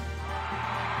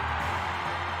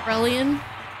 Brilliant.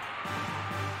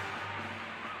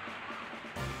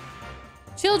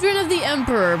 Children of the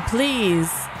Emperor,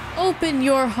 please open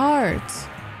your heart.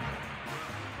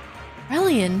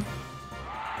 Krellian?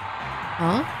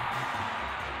 Huh?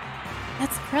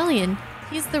 That's Krellian.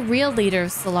 He's the real leader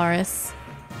of Solaris.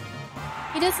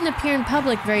 He doesn't appear in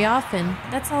public very often.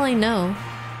 That's all I know.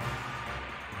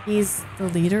 He's the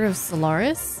leader of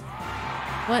Solaris?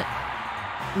 What?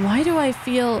 Why do I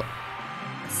feel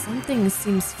something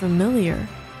seems familiar?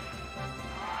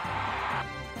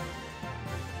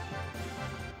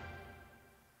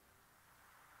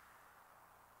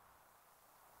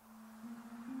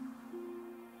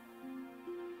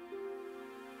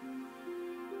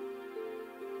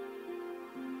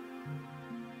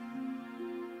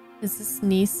 Is this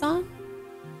Nissan?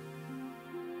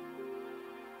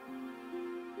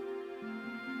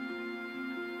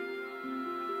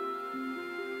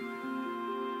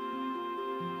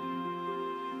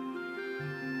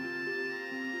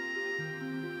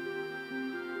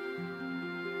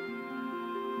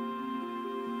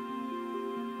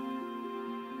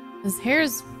 His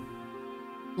hair's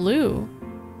blue.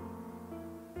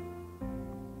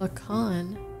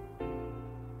 Lacan.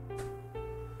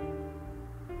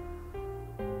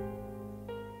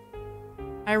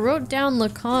 I wrote down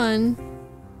Lacan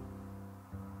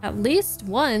at least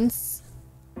once,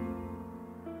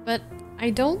 but I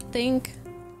don't think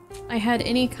I had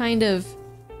any kind of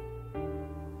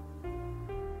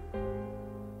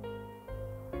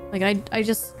like I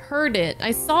just heard it.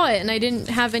 I saw it and I didn't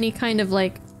have any kind of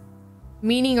like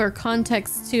meaning or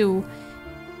context to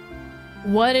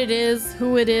what it is,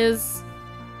 who it is.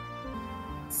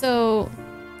 So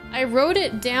I wrote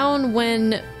it down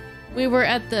when we were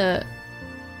at the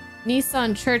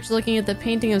Nissan church looking at the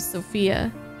painting of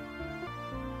Sophia,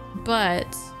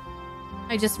 but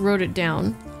I just wrote it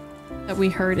down that we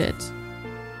heard it.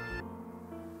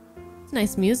 It's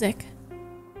nice music.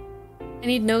 I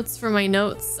need notes for my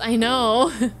notes. I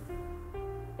know.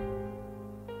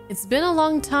 It's been a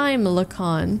long time,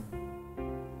 Lacan.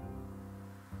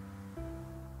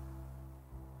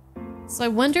 So I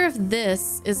wonder if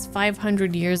this is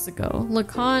 500 years ago.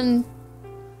 Lacan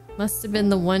must have been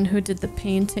the one who did the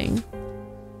painting.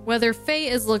 Whether Faye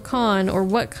is Lacan or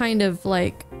what kind of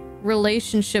like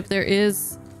relationship there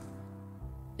is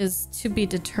to be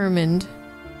determined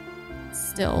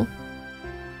still.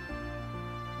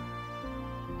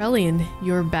 Relian,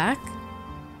 you're back?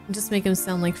 Just make him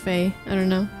sound like Faye. I don't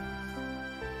know.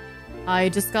 I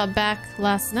just got back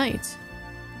last night.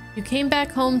 You came back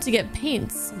home to get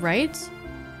paints, right?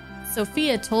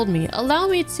 Sophia told me. Allow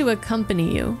me to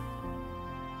accompany you.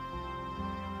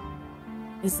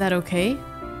 Is that okay?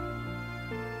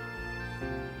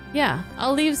 Yeah,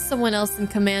 I'll leave someone else in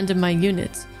command of my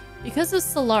unit. Because of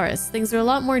Solaris, things are a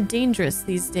lot more dangerous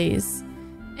these days.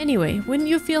 Anyway, wouldn't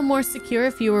you feel more secure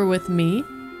if you were with me?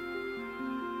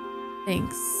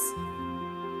 Thanks.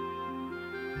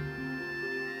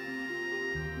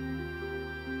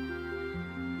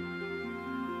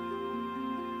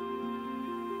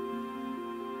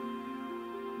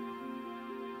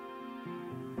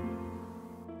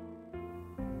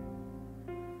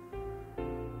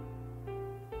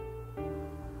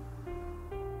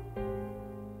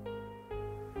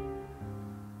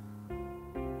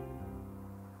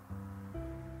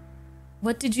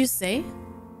 What did you say?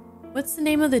 What's the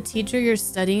name of the teacher you're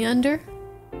studying under?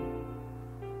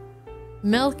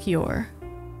 Melchior.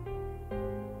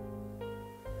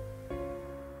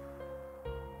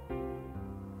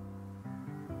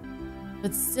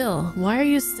 But still, why are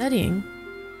you studying?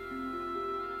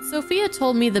 Sophia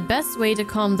told me the best way to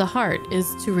calm the heart is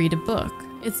to read a book.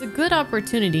 It's a good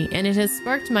opportunity and it has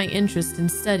sparked my interest in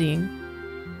studying.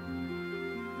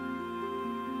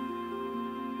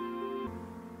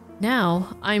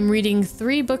 Now, I'm reading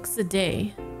 3 books a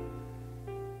day.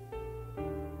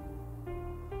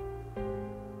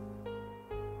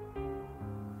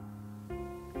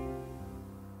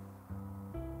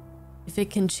 If it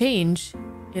can change,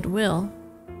 it will.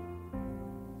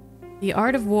 The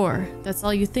art of war, that's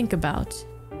all you think about.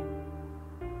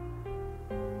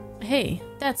 Hey,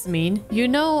 that's mean. You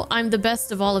know I'm the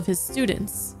best of all of his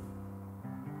students.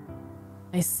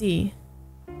 I see.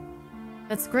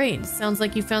 That's great. Sounds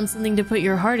like you found something to put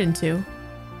your heart into.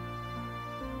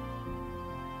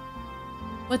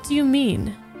 What do you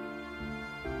mean?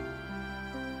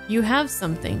 You have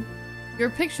something.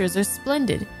 Your pictures are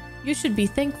splendid. You should be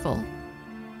thankful.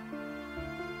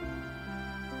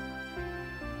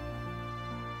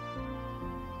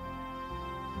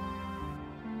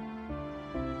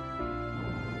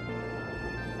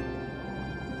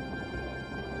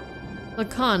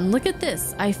 Lacan, look at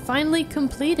this. I finally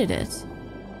completed it.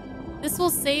 This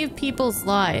will save people's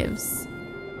lives.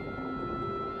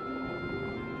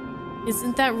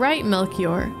 Isn't that right,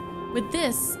 Melchior? With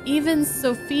this, even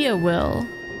Sophia will.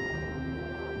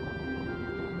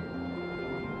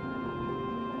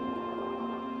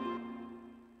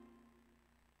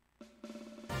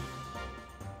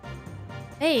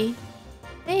 Hey,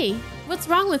 Hey, what's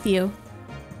wrong with you?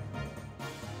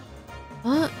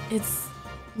 It's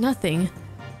nothing.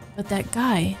 But that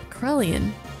guy,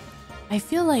 Krellian, I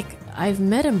feel like I've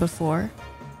met him before.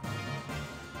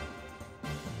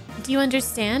 Do you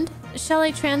understand? Shall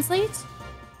I translate?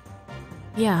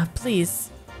 Yeah, please.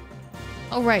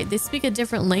 Oh, right, they speak a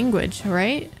different language,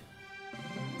 right?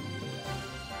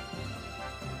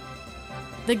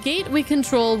 The gate we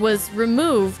control was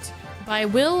removed by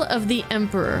will of the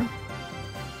Emperor.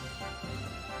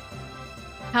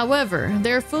 However,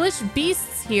 there are foolish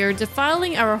beasts here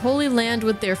defiling our holy land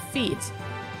with their feet.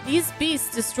 These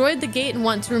beasts destroyed the gate and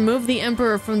want to remove the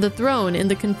Emperor from the throne in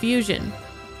the confusion.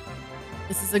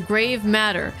 This is a grave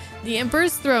matter. The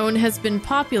Emperor's throne has been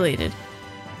polluted.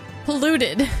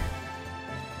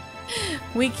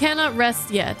 We cannot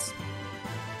rest yet.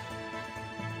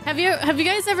 Have you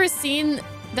guys ever seen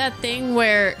that thing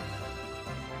where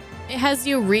it has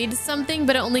you read something,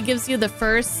 but it only gives you the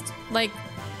first, like,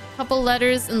 couple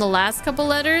letters and the last couple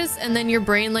letters, and then your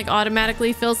brain, like,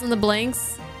 automatically fills in the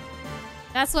blanks?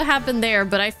 That's what happened there,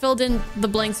 but I filled in the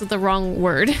blanks with the wrong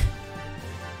word.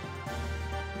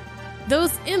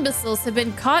 Those imbeciles have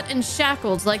been caught and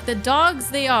shackled like the dogs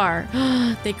they are.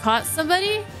 They caught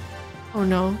somebody? Oh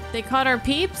no, they caught our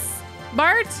peeps?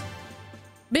 Bart?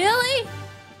 Billy?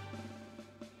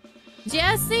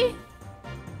 Jesse?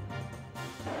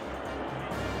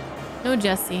 No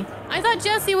Jesse. I thought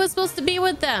Jesse was supposed to be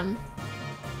with them.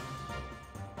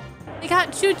 They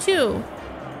got Choo Choo.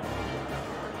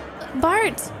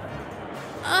 Bart.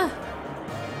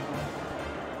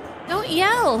 Don't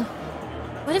yell.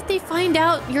 What if they find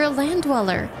out you're a land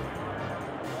dweller?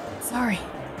 Sorry.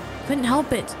 Couldn't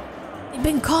help it. They've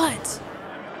been caught.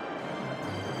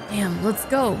 Damn, let's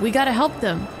go. We gotta help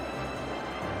them.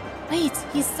 Wait,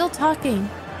 he's still talking.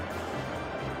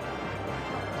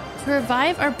 To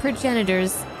revive our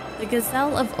progenitors, the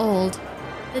gazelle of old,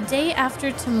 the day after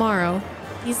tomorrow,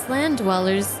 these land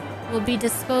dwellers will be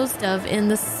disposed of in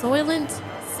the Soylent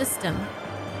system.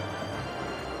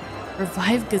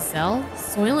 Revive gazelle?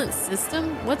 Soylent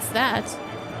system? What's that?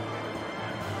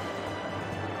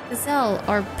 Gazelle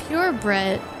are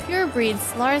purebred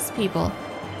Solaris people.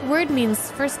 The word means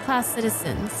first-class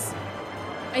citizens.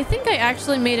 I think I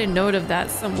actually made a note of that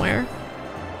somewhere.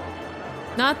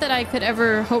 Not that I could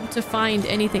ever hope to find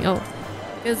anything. Oh,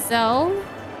 Gazelle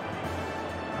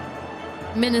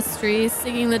Ministry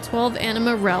singing the 12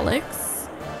 anima relics.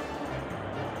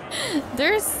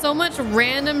 There's so much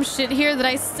random shit here that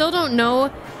I still don't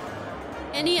know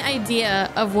any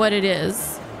idea of what it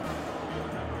is.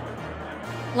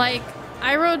 Like,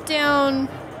 I wrote down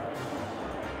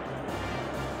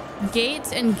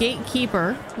gate and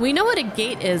gatekeeper. We know what a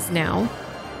gate is now.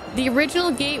 The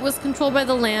original gate was controlled by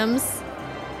the lambs.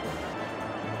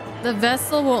 The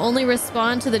vessel will only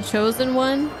respond to the chosen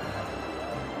one.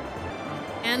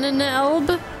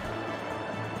 Ananelbi?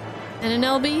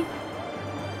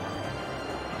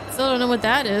 Still don't know what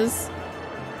that is.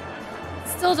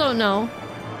 Still don't know.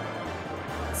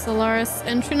 Solaris.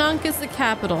 Entrenonk is the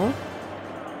capital.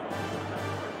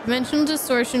 Dimensional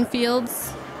distortion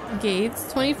fields.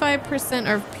 Gates. 25%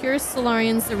 are pure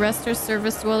Solarians. The rest are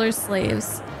service dweller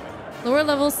slaves. Lower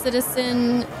level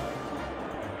citizen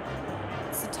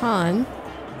Satan.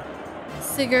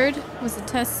 Sigurd was a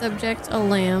test subject, a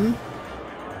lamb.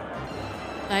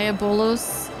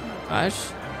 Diabolos. Gosh.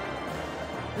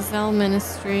 Gazelle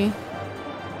Ministry.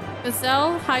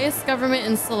 Gazelle, highest government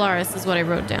in Solaris is what I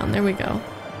wrote down. There we go.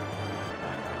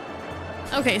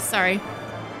 Okay, sorry.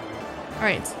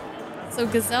 Alright. So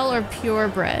Gazelle are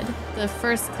purebred, the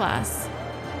first class.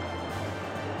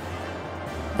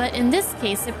 But in this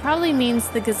case, it probably means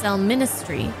the Gazelle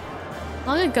Ministry.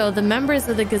 Long ago, the members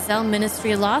of the Gazelle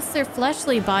Ministry lost their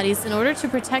fleshly bodies in order to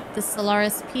protect the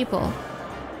Solaris people.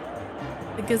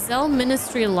 The Gazelle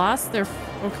Ministry lost their...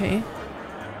 Okay.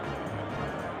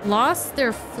 Lost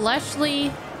their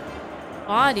fleshly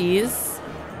bodies.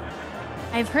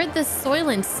 I've heard the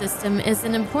Soylent system is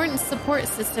an important support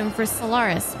system for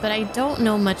Solaris, but I don't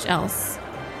know much else.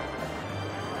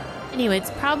 Anyway, it's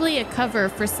probably a cover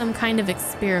for some kind of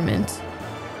experiment.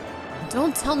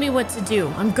 Don't tell me what to do.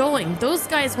 I'm going. Those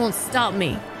guys won't stop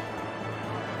me.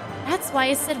 That's why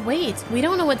I said wait. We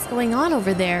don't know what's going on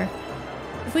over there.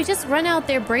 If we just run out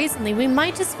there brazenly, we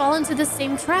might just fall into the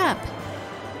same trap.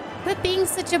 Quit being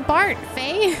such a Bart,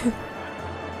 Faye. The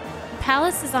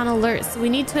palace is on alert, so we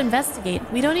need to investigate.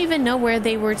 We don't even know where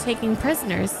they were taking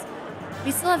prisoners.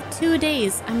 We still have 2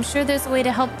 days. I'm sure there's a way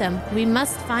to help them. We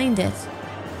must find it.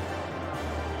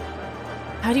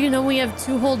 How do you know we have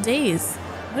 2 whole days?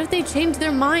 What if they change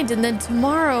their mind and then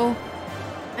tomorrow...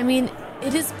 I mean,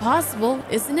 it is possible,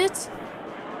 isn't it?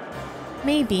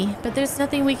 Maybe, but there's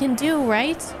nothing we can do,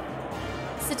 right?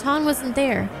 Satan wasn't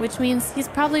there, which means he's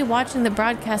probably watching the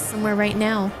broadcast somewhere right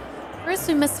now. First,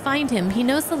 we must find him. He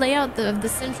knows the layout of the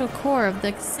central core of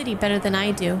the city better than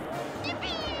I do.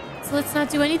 So let's not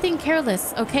do anything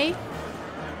careless, okay?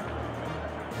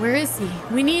 Where is he?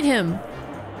 We need him.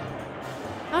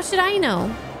 How should I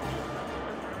know?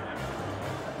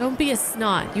 Don't be a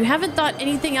snot. You haven't thought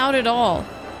anything out at all.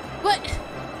 What?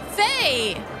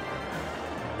 Faye!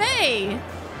 Faye!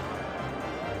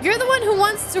 You're the one who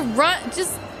wants to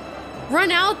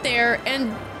run out there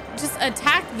and just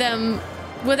attack them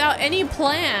without any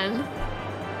plan.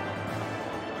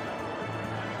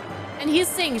 And he's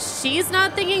saying she's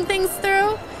not thinking things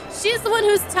through? She's the one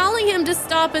who's telling him to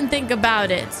stop and think about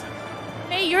it.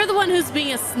 Hey, you're the one who's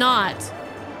being a snot.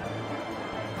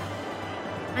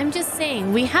 I'm just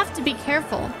saying, we have to be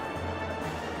careful.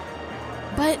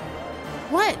 But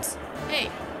what? Hey,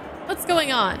 what's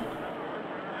going on?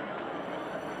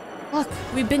 Look,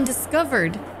 we've been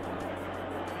discovered.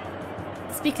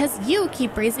 It's because you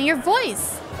keep raising your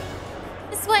voice.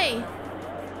 This way.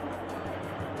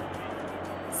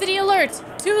 City alert!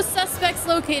 2 suspects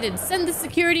located. Send the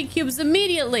security cubes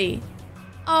immediately.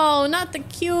 Oh, not the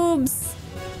cubes.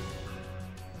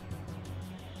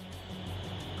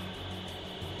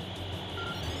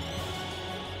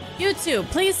 You two,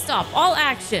 please stop all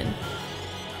action.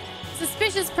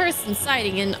 Suspicious person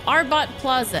sighting in Arbot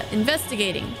Plaza.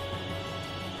 Investigating.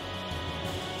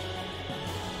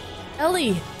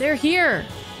 Ellie, they're here.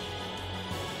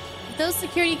 If those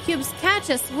security cubes catch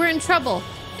us, we're in trouble.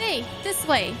 Hey, this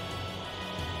way.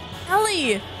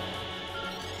 Ellie!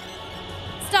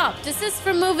 Stop. Desist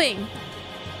from moving.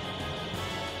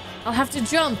 I'll have to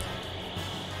jump.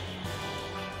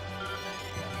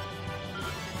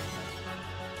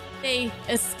 They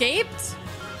escaped?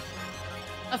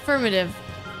 Affirmative.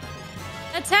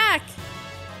 Attack!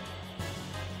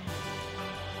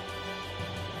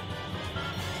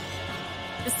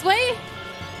 This way?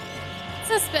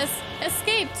 Suspects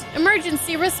escaped.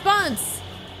 Emergency response.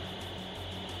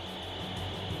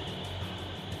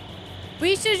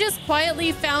 We should have just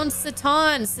quietly found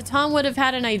Satan. Satan would have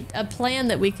had a plan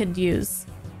that we could use.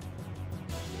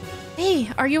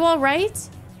 Hey, are you all right?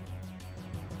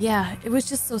 Yeah, it was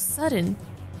just so sudden.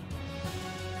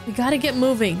 We gotta get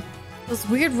moving. Those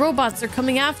weird robots are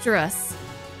coming after us.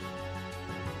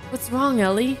 What's wrong,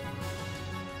 Ellie?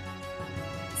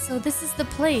 So this is the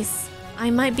place. I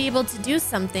might be able to do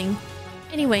something.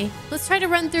 Anyway, let's try to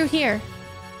run through here.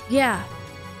 Yeah.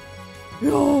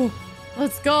 Yo,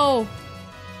 let's go.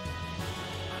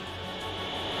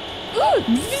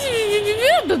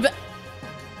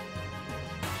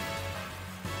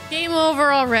 Game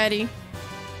over already.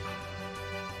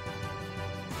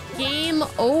 Game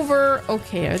over.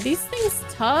 Okay, are these things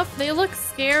tough? They look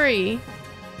scary.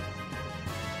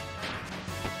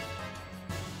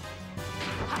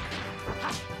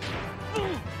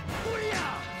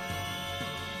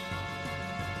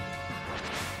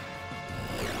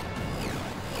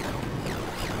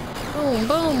 Boom,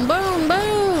 boom, boom,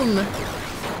 boom.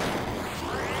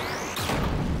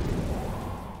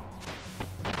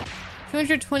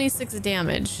 $226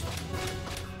 damage.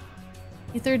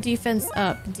 Ether defense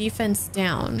up, defense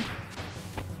down.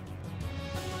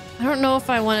 I don't know if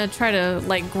I want to try to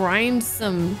like grind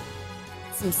some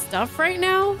stuff right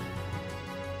now.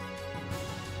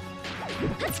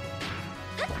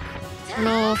 I don't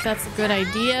know if that's a good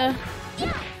idea.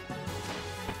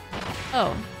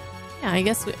 Oh, yeah. I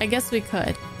guess we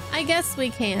could. I guess we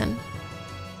can.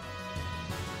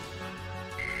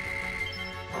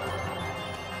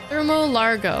 Thermo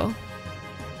Largo.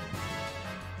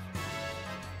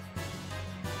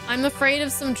 I'm afraid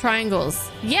of some triangles.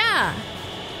 Yeah!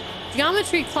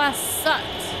 Geometry class sucked.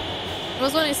 It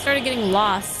was when I started getting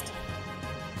lost.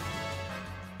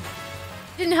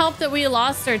 Didn't help that we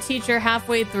lost our teacher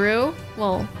halfway through.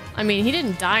 Well, I mean, he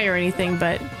didn't die or anything,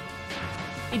 but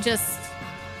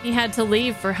he had to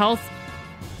leave for health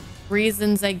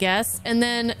reasons, I guess. And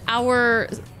then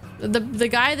the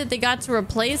guy that they got to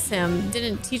replace him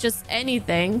didn't teach us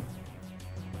anything.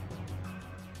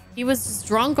 He was just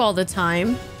drunk all the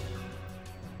time.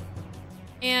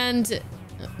 And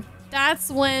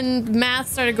that's when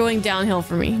math started going downhill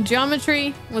for me.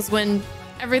 Geometry was when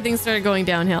everything started going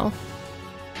downhill.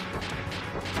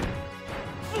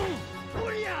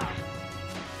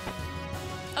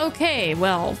 Okay,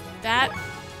 well, that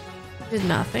did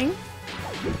nothing.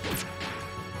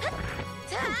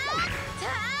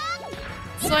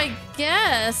 So I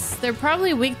guess they're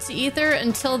probably weak to ether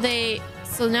until they...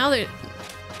 So now they're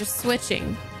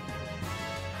switching.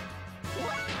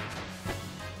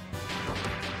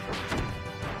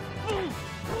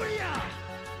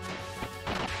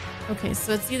 Okay,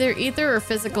 so it's either ether or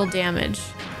physical damage.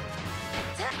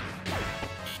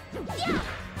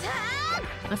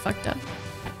 I fucked up.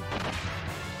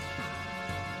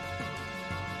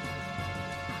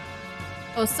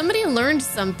 Oh, somebody learned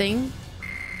something.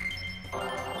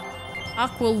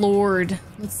 Aqua Lord.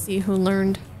 Let's see who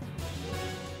learned.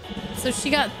 So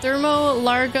she got Thermo,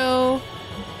 Largo.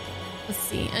 Let's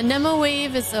see. Anemo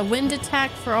Wave is a wind attack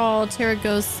for all. Terra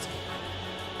Ghost.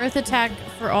 Earth attack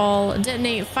for all.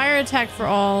 Detonate. Fire attack for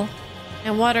all.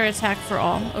 And water attack for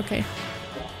all. Okay.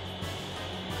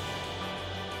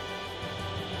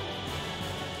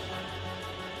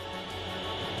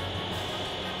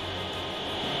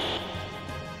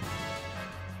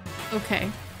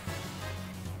 Okay.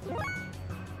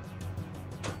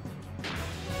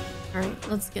 Alright,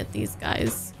 let's get these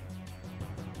guys.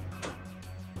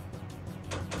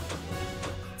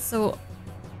 So,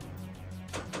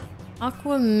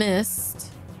 Aqua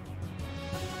Mist,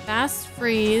 Fast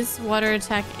Freeze, Water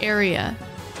Attack Area.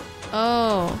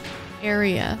 Oh,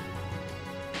 area.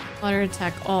 Water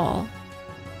Attack All.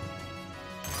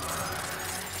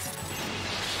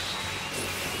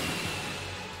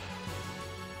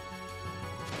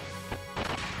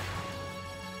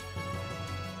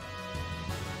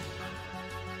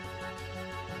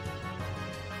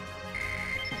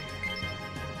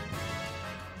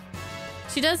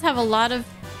 She does have a lot of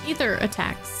ether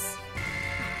attacks.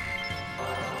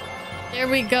 There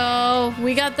we go.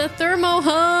 We got the thermo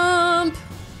hump.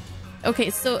 Okay,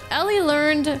 so Ellie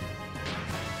learned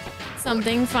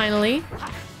something finally.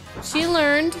 She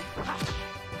learned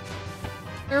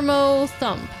thermo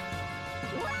thump,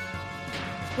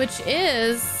 which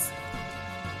is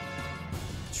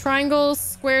triangle,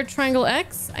 square, triangle,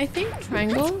 X, I think.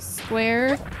 Triangle,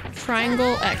 square,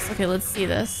 triangle, X. Okay, let's see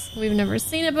this. We've never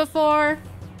seen it before.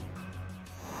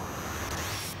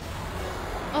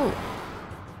 Oh,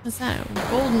 what's that?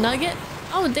 Gold nugget?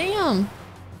 Oh, damn.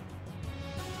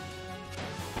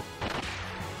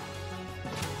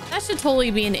 That should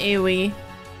totally be an AoE.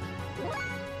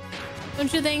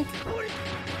 Don't you think?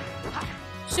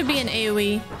 Should be an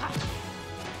AoE.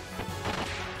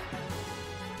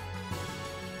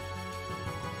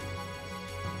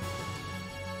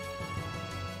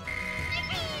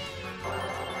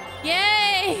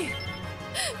 Yay!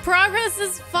 Progress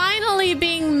is finally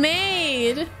being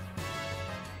made.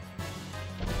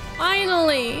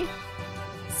 Finally.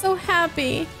 So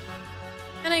happy.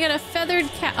 And I got a feathered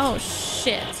cat. Oh,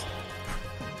 shit.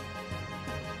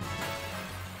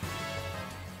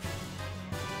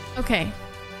 Okay.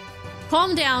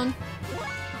 Calm down.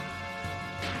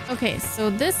 Okay, so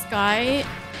this guy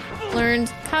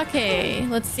learned Kake.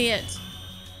 Let's see it.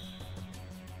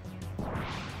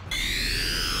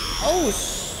 Oh,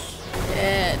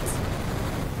 shit.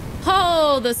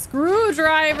 Oh, the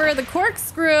screwdriver, the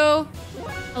corkscrew.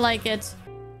 I like it.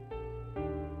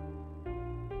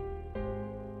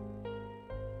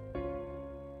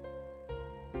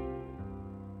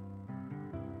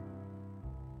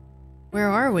 Where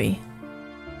are we?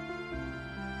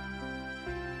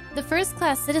 The first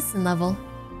class citizen level.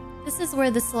 This is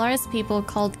where the Solaris people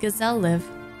called Gazelle live.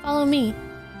 Follow me.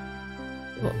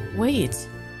 Wait.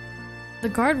 The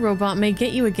guard robot may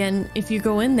get you again if you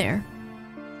go in there.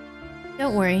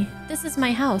 Don't worry, this is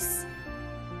my house.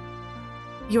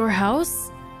 Your house?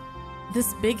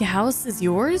 This big house is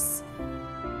yours?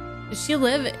 Does she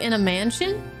live in a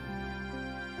mansion?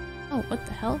 Oh, what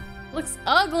the hell? Looks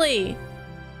ugly!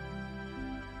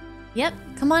 Yep,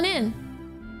 come on in.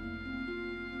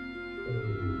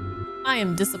 I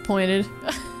am disappointed.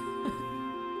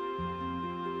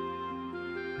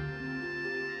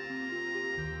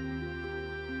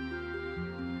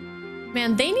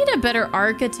 Man, they need a better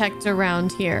architect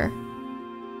around here.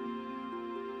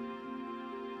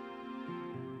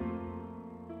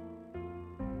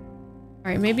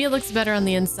 Alright, maybe it looks better on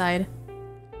the inside.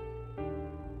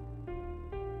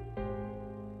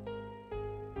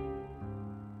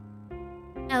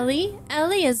 Ellie?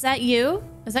 Ellie, is that you?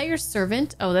 Is that your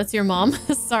servant? Oh, that's your mom.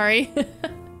 Sorry.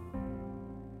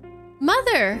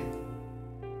 Mother!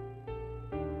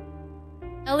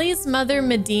 Ellie's mother,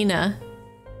 Medina.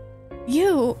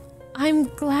 You! I'm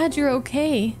glad you're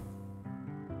okay.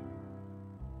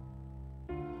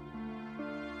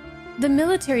 The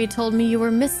military told me you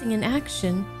were missing in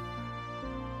action.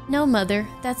 No, Mother,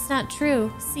 that's not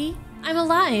true. See? I'm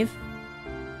alive.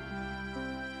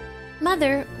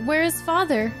 Mother, where is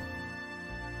Father?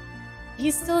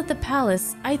 He's still at the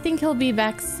palace. I think he'll be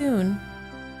back soon.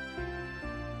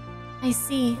 I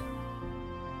see.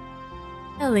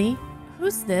 Ellie,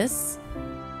 who's this?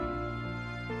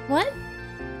 What?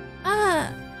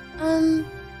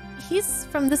 He's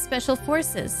from the Special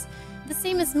Forces. The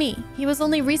same as me. He was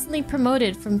only recently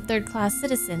promoted from third-class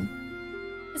citizen.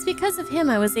 It's because of him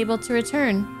I was able to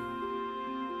return.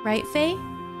 Right, Faye?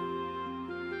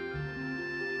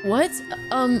 What?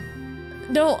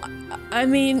 No, I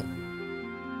mean...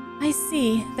 I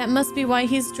see. That must be why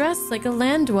he's dressed like a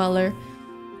land dweller.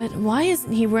 But why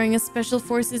isn't he wearing a Special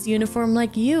Forces uniform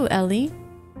like you, Ellie?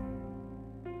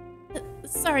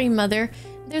 Sorry, Mother.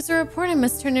 There's a report I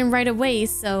must turn in right away,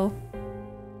 so...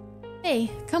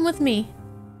 Hey, come with me.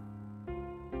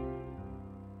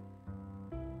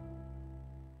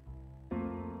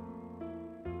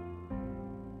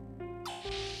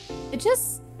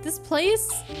 This place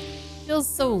feels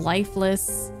so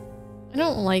lifeless. I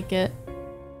don't like it.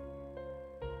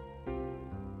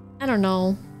 I don't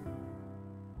know.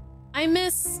 I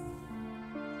miss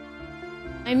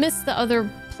the other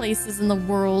places in the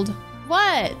world.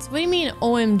 What? What do you mean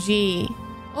OMG?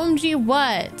 OMG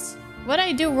what? What'd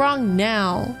I do wrong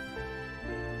now?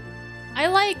 I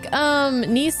like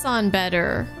Nissan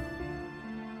better.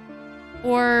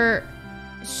 Or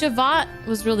Shavat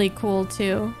was really cool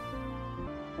too.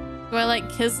 Do I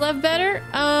like Kislev better?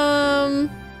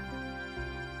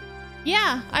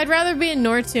 Yeah, I'd rather be in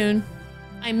Nortune.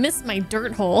 I miss my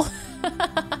dirt hole.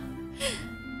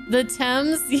 The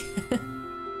Thames.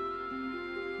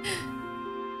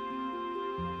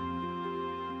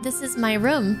 This is my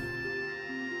room.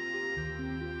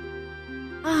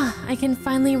 Ah, I can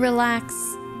finally relax.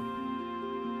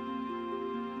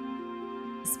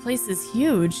 This place is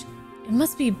huge. It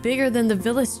must be bigger than the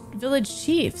village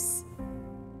chief's.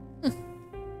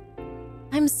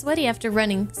 I'm sweaty after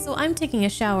running, so I'm taking a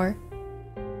shower.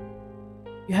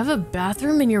 You have a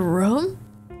bathroom in your room?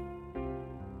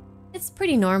 It's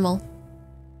pretty normal.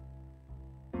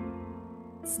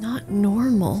 It's not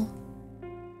normal.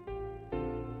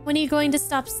 When are you going to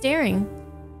stop staring?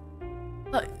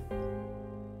 Look.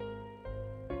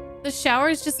 The shower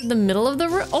is just in the middle of the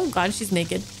room. Oh god, she's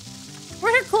naked.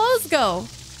 Where'd her clothes go?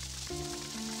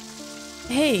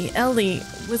 Hey, Ellie,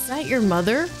 was that your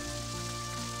mother?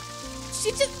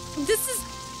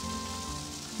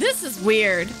 This is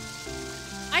weird.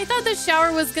 I thought the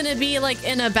shower was gonna be like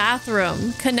in a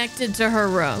bathroom connected to her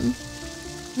room.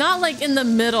 Not like in the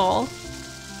middle.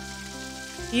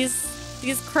 These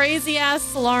crazy ass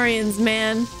Solarians,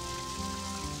 man.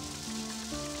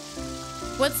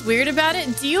 What's weird about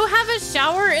it? Do you have a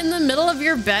shower in the middle of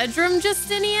your bedroom,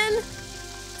 Justinian?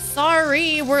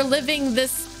 Sorry, we're living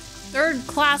this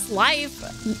third-class life.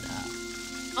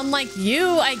 Unlike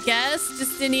you, I guess,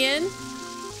 Justinian.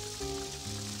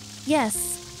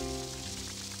 Yes.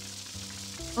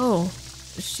 Oh,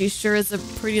 she sure is a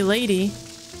pretty lady.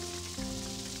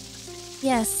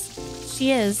 Yes,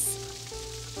 she is.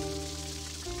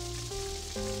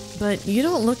 But you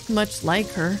don't look much like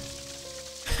her.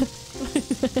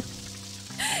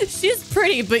 She's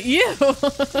pretty, but you...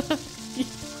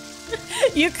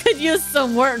 you could use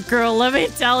some work, girl, let me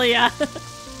tell ya.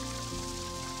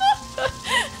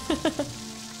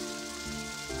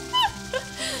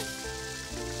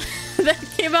 That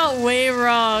came out way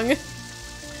wrong.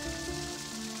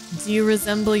 Do you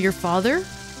resemble your father?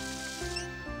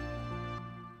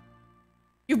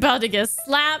 You about to get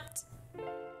slapped?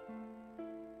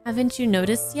 Haven't you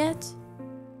noticed yet?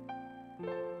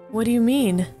 What do you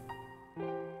mean?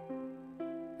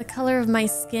 The color of my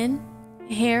skin,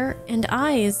 hair, and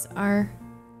eyes are...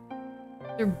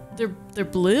 They're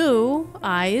blue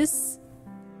eyes.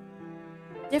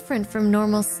 Different from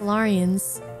normal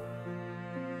Solarians.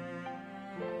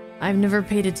 I've never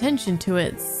paid attention to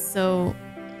it, so...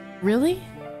 Really?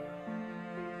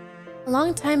 A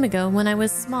long time ago, when I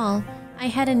was small, I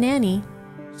had a nanny.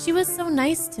 She was so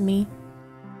nice to me.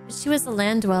 But she was a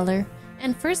land dweller,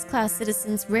 and first-class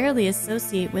citizens rarely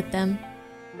associate with them.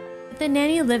 But the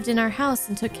nanny lived in our house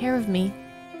and took care of me.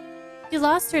 She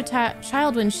lost her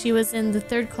child when she was in the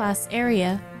third-class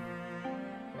area.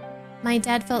 My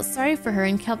dad felt sorry for her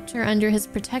and kept her under his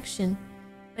protection,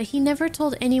 but he never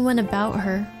told anyone about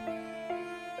her.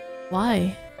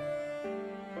 Why?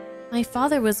 My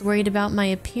father was worried about my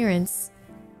appearance.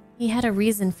 He had a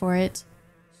reason for it.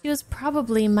 She was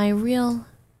probably my real...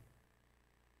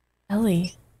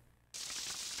 Ellie.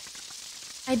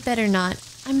 I'd better not.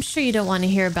 I'm sure you don't want to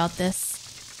hear about this.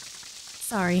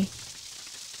 Sorry.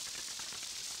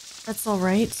 That's all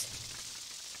right.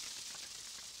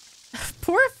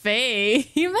 Poor Faye.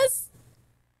 He must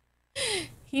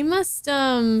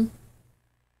feel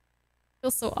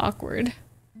so awkward.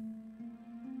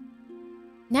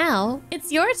 Now,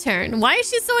 it's your turn. Why is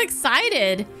she so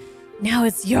excited? Now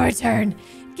it's your turn.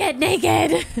 Get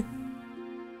naked.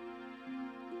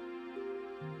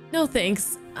 No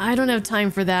thanks. I don't have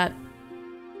time for that.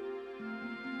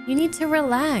 You need to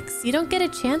relax. You don't get a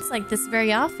chance like this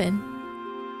very often.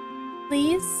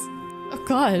 Please? Oh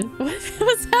god,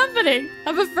 what's happening?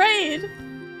 I'm afraid.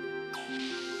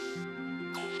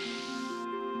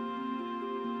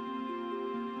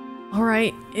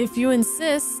 Alright, if you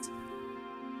insist.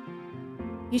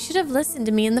 You should have listened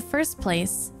to me in the first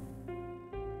place.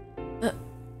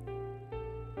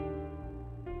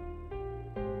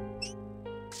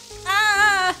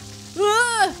 Ah!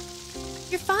 Ugh!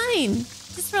 You're fine.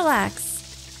 Just relax.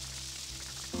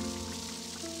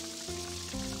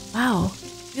 Wow,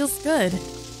 feels good.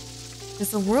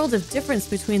 There's a world of difference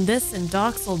between this and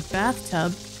Doc's old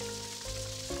bathtub.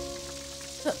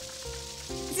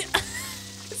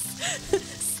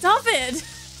 Stop it!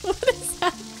 What is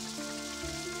that?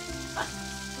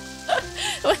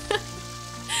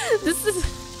 This is...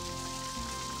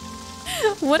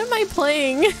 What am I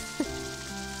playing?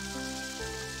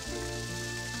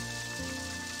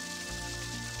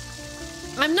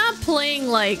 I'm not playing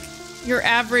like your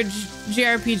average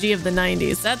JRPG of the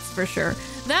 90s, that's for sure.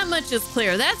 That much is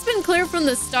clear. That's been clear from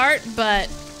the start, but...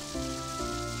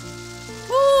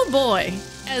 Oh boy,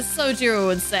 as Sojiro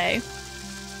would say.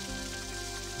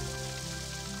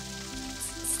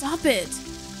 Stop it.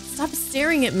 Stop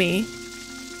staring at me.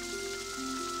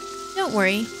 Don't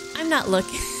worry, I'm not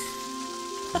looking.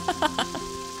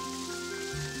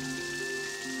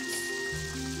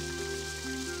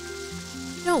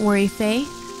 Don't worry, Faye.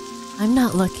 I'm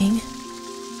not looking.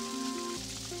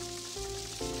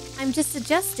 I'm just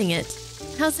adjusting it.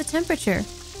 How's the temperature?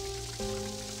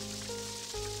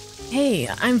 Hey,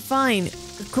 I'm fine.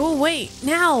 Go away,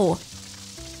 now!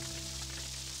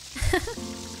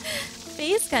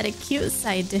 Faye's got a cute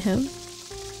side to him.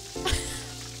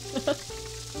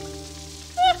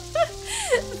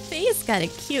 Faye's got a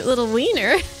cute little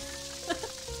wiener.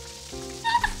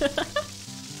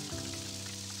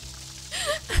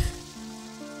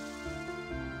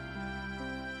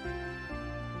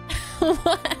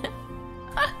 What?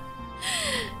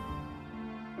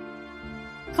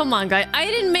 Come on, guy. I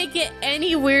didn't make it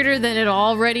any weirder than it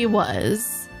already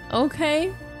was.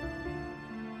 Okay?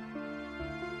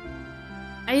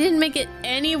 I didn't make it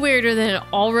any weirder than it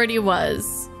already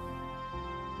was.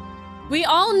 We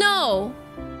all know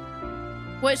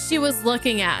what she was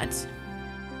looking at.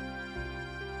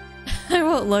 I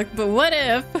won't look, but what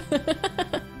if?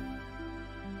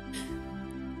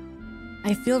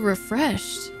 I feel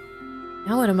refreshed.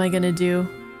 Now what am I gonna do?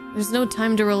 There's no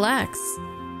time to relax.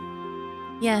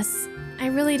 Yes, I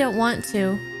really don't want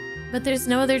to, but there's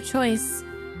no other choice.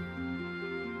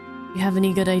 You have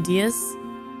any good ideas?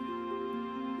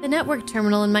 The network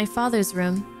terminal in my father's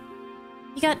room.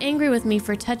 He got angry with me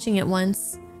for touching it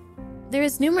once. There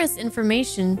is numerous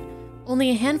information only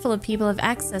a handful of people have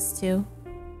access to.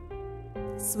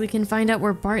 So we can find out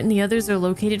where Bart and the others are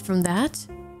located from that?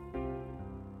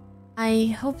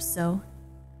 I hope so.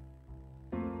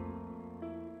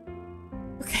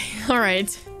 Okay,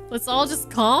 alright. Let's all just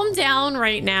calm down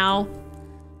right now.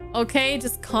 Okay,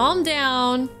 just calm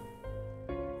down.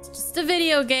 It's just a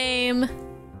video game.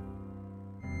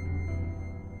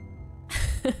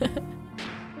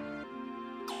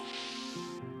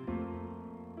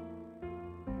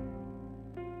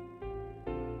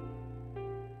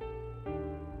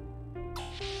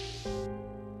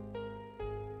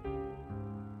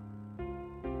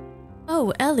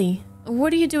 Oh, Ellie,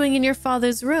 what are you doing in your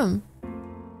father's room?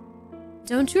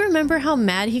 Don't you remember how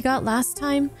mad he got last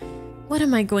time? What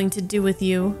am I going to do with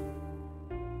you?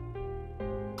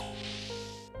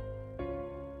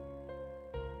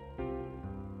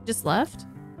 Just left?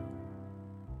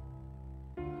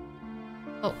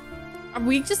 Oh, are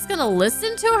we just gonna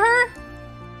listen to her?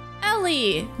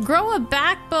 Ellie, grow a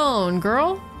backbone,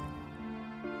 girl.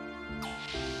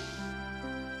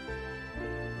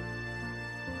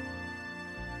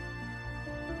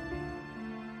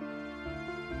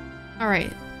 All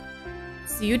right,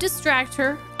 so you distract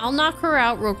her. I'll knock her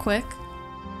out real quick.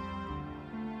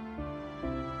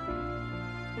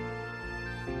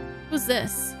 Who's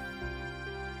this?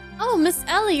 Oh, Miss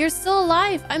Ellie, you're still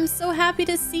alive. I'm so happy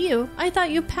to see you. I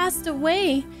thought you passed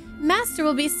away. Master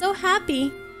will be so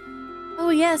happy.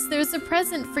 Oh yes, there's a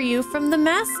present for you from the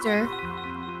Master.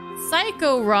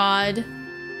 Psycho Rod.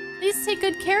 Please take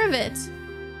good care of it.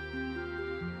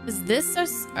 Is this our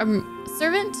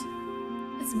servant?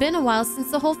 It's been a while since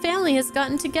the whole family has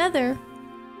gotten together.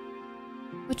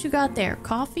 What you got there?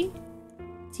 Coffee?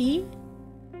 Tea?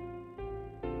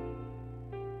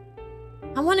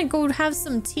 I want to go have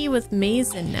some tea with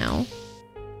Mason now.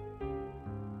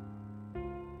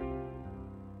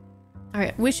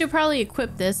 Alright, we should probably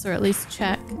equip this, or at least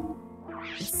check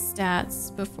its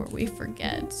stats before we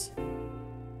forget.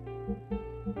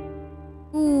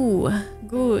 Ooh,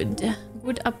 good.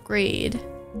 Good upgrade.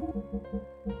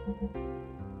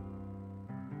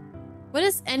 What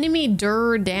is enemy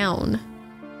down?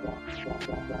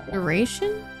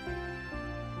 Duration?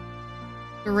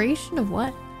 Duration of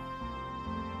what?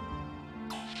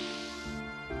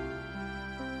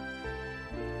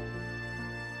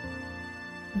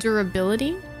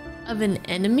 Durability of an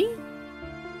enemy?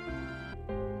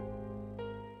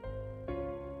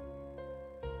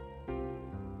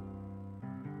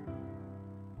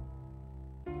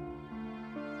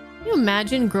 Can you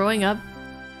imagine growing up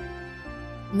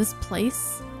in this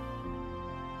place?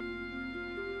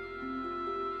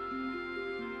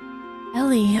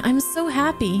 Ellie, I'm so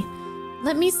happy.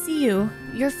 Let me see you.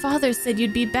 Your father said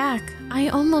you'd be back. I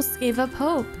almost gave up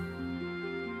hope.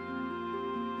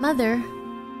 Mother,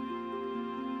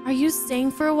 are you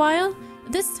staying for a while?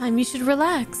 This time you should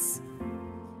relax.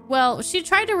 Well, she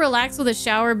tried to relax with a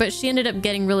shower, but she ended up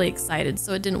getting really excited,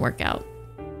 so it didn't work out.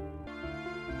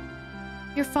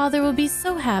 Your father will be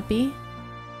so happy.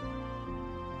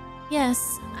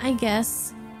 Yes, I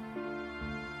guess.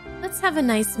 Let's have a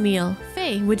nice meal.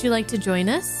 Faye, would you like to join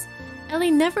us?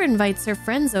 Ellie never invites her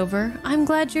friends over. I'm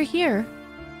glad you're here.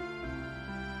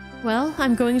 Well,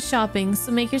 I'm going shopping,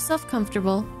 so make yourself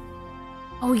comfortable.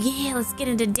 Oh yeah, let's get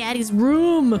into Daddy's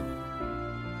room.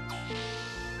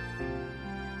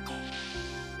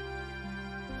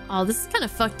 Oh, this is kind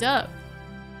of fucked up.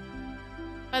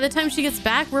 By the time she gets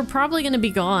back, we're probably gonna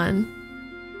be gone.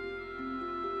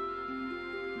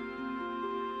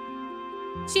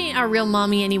 She ain't our real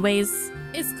mommy anyways.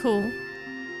 It's cool.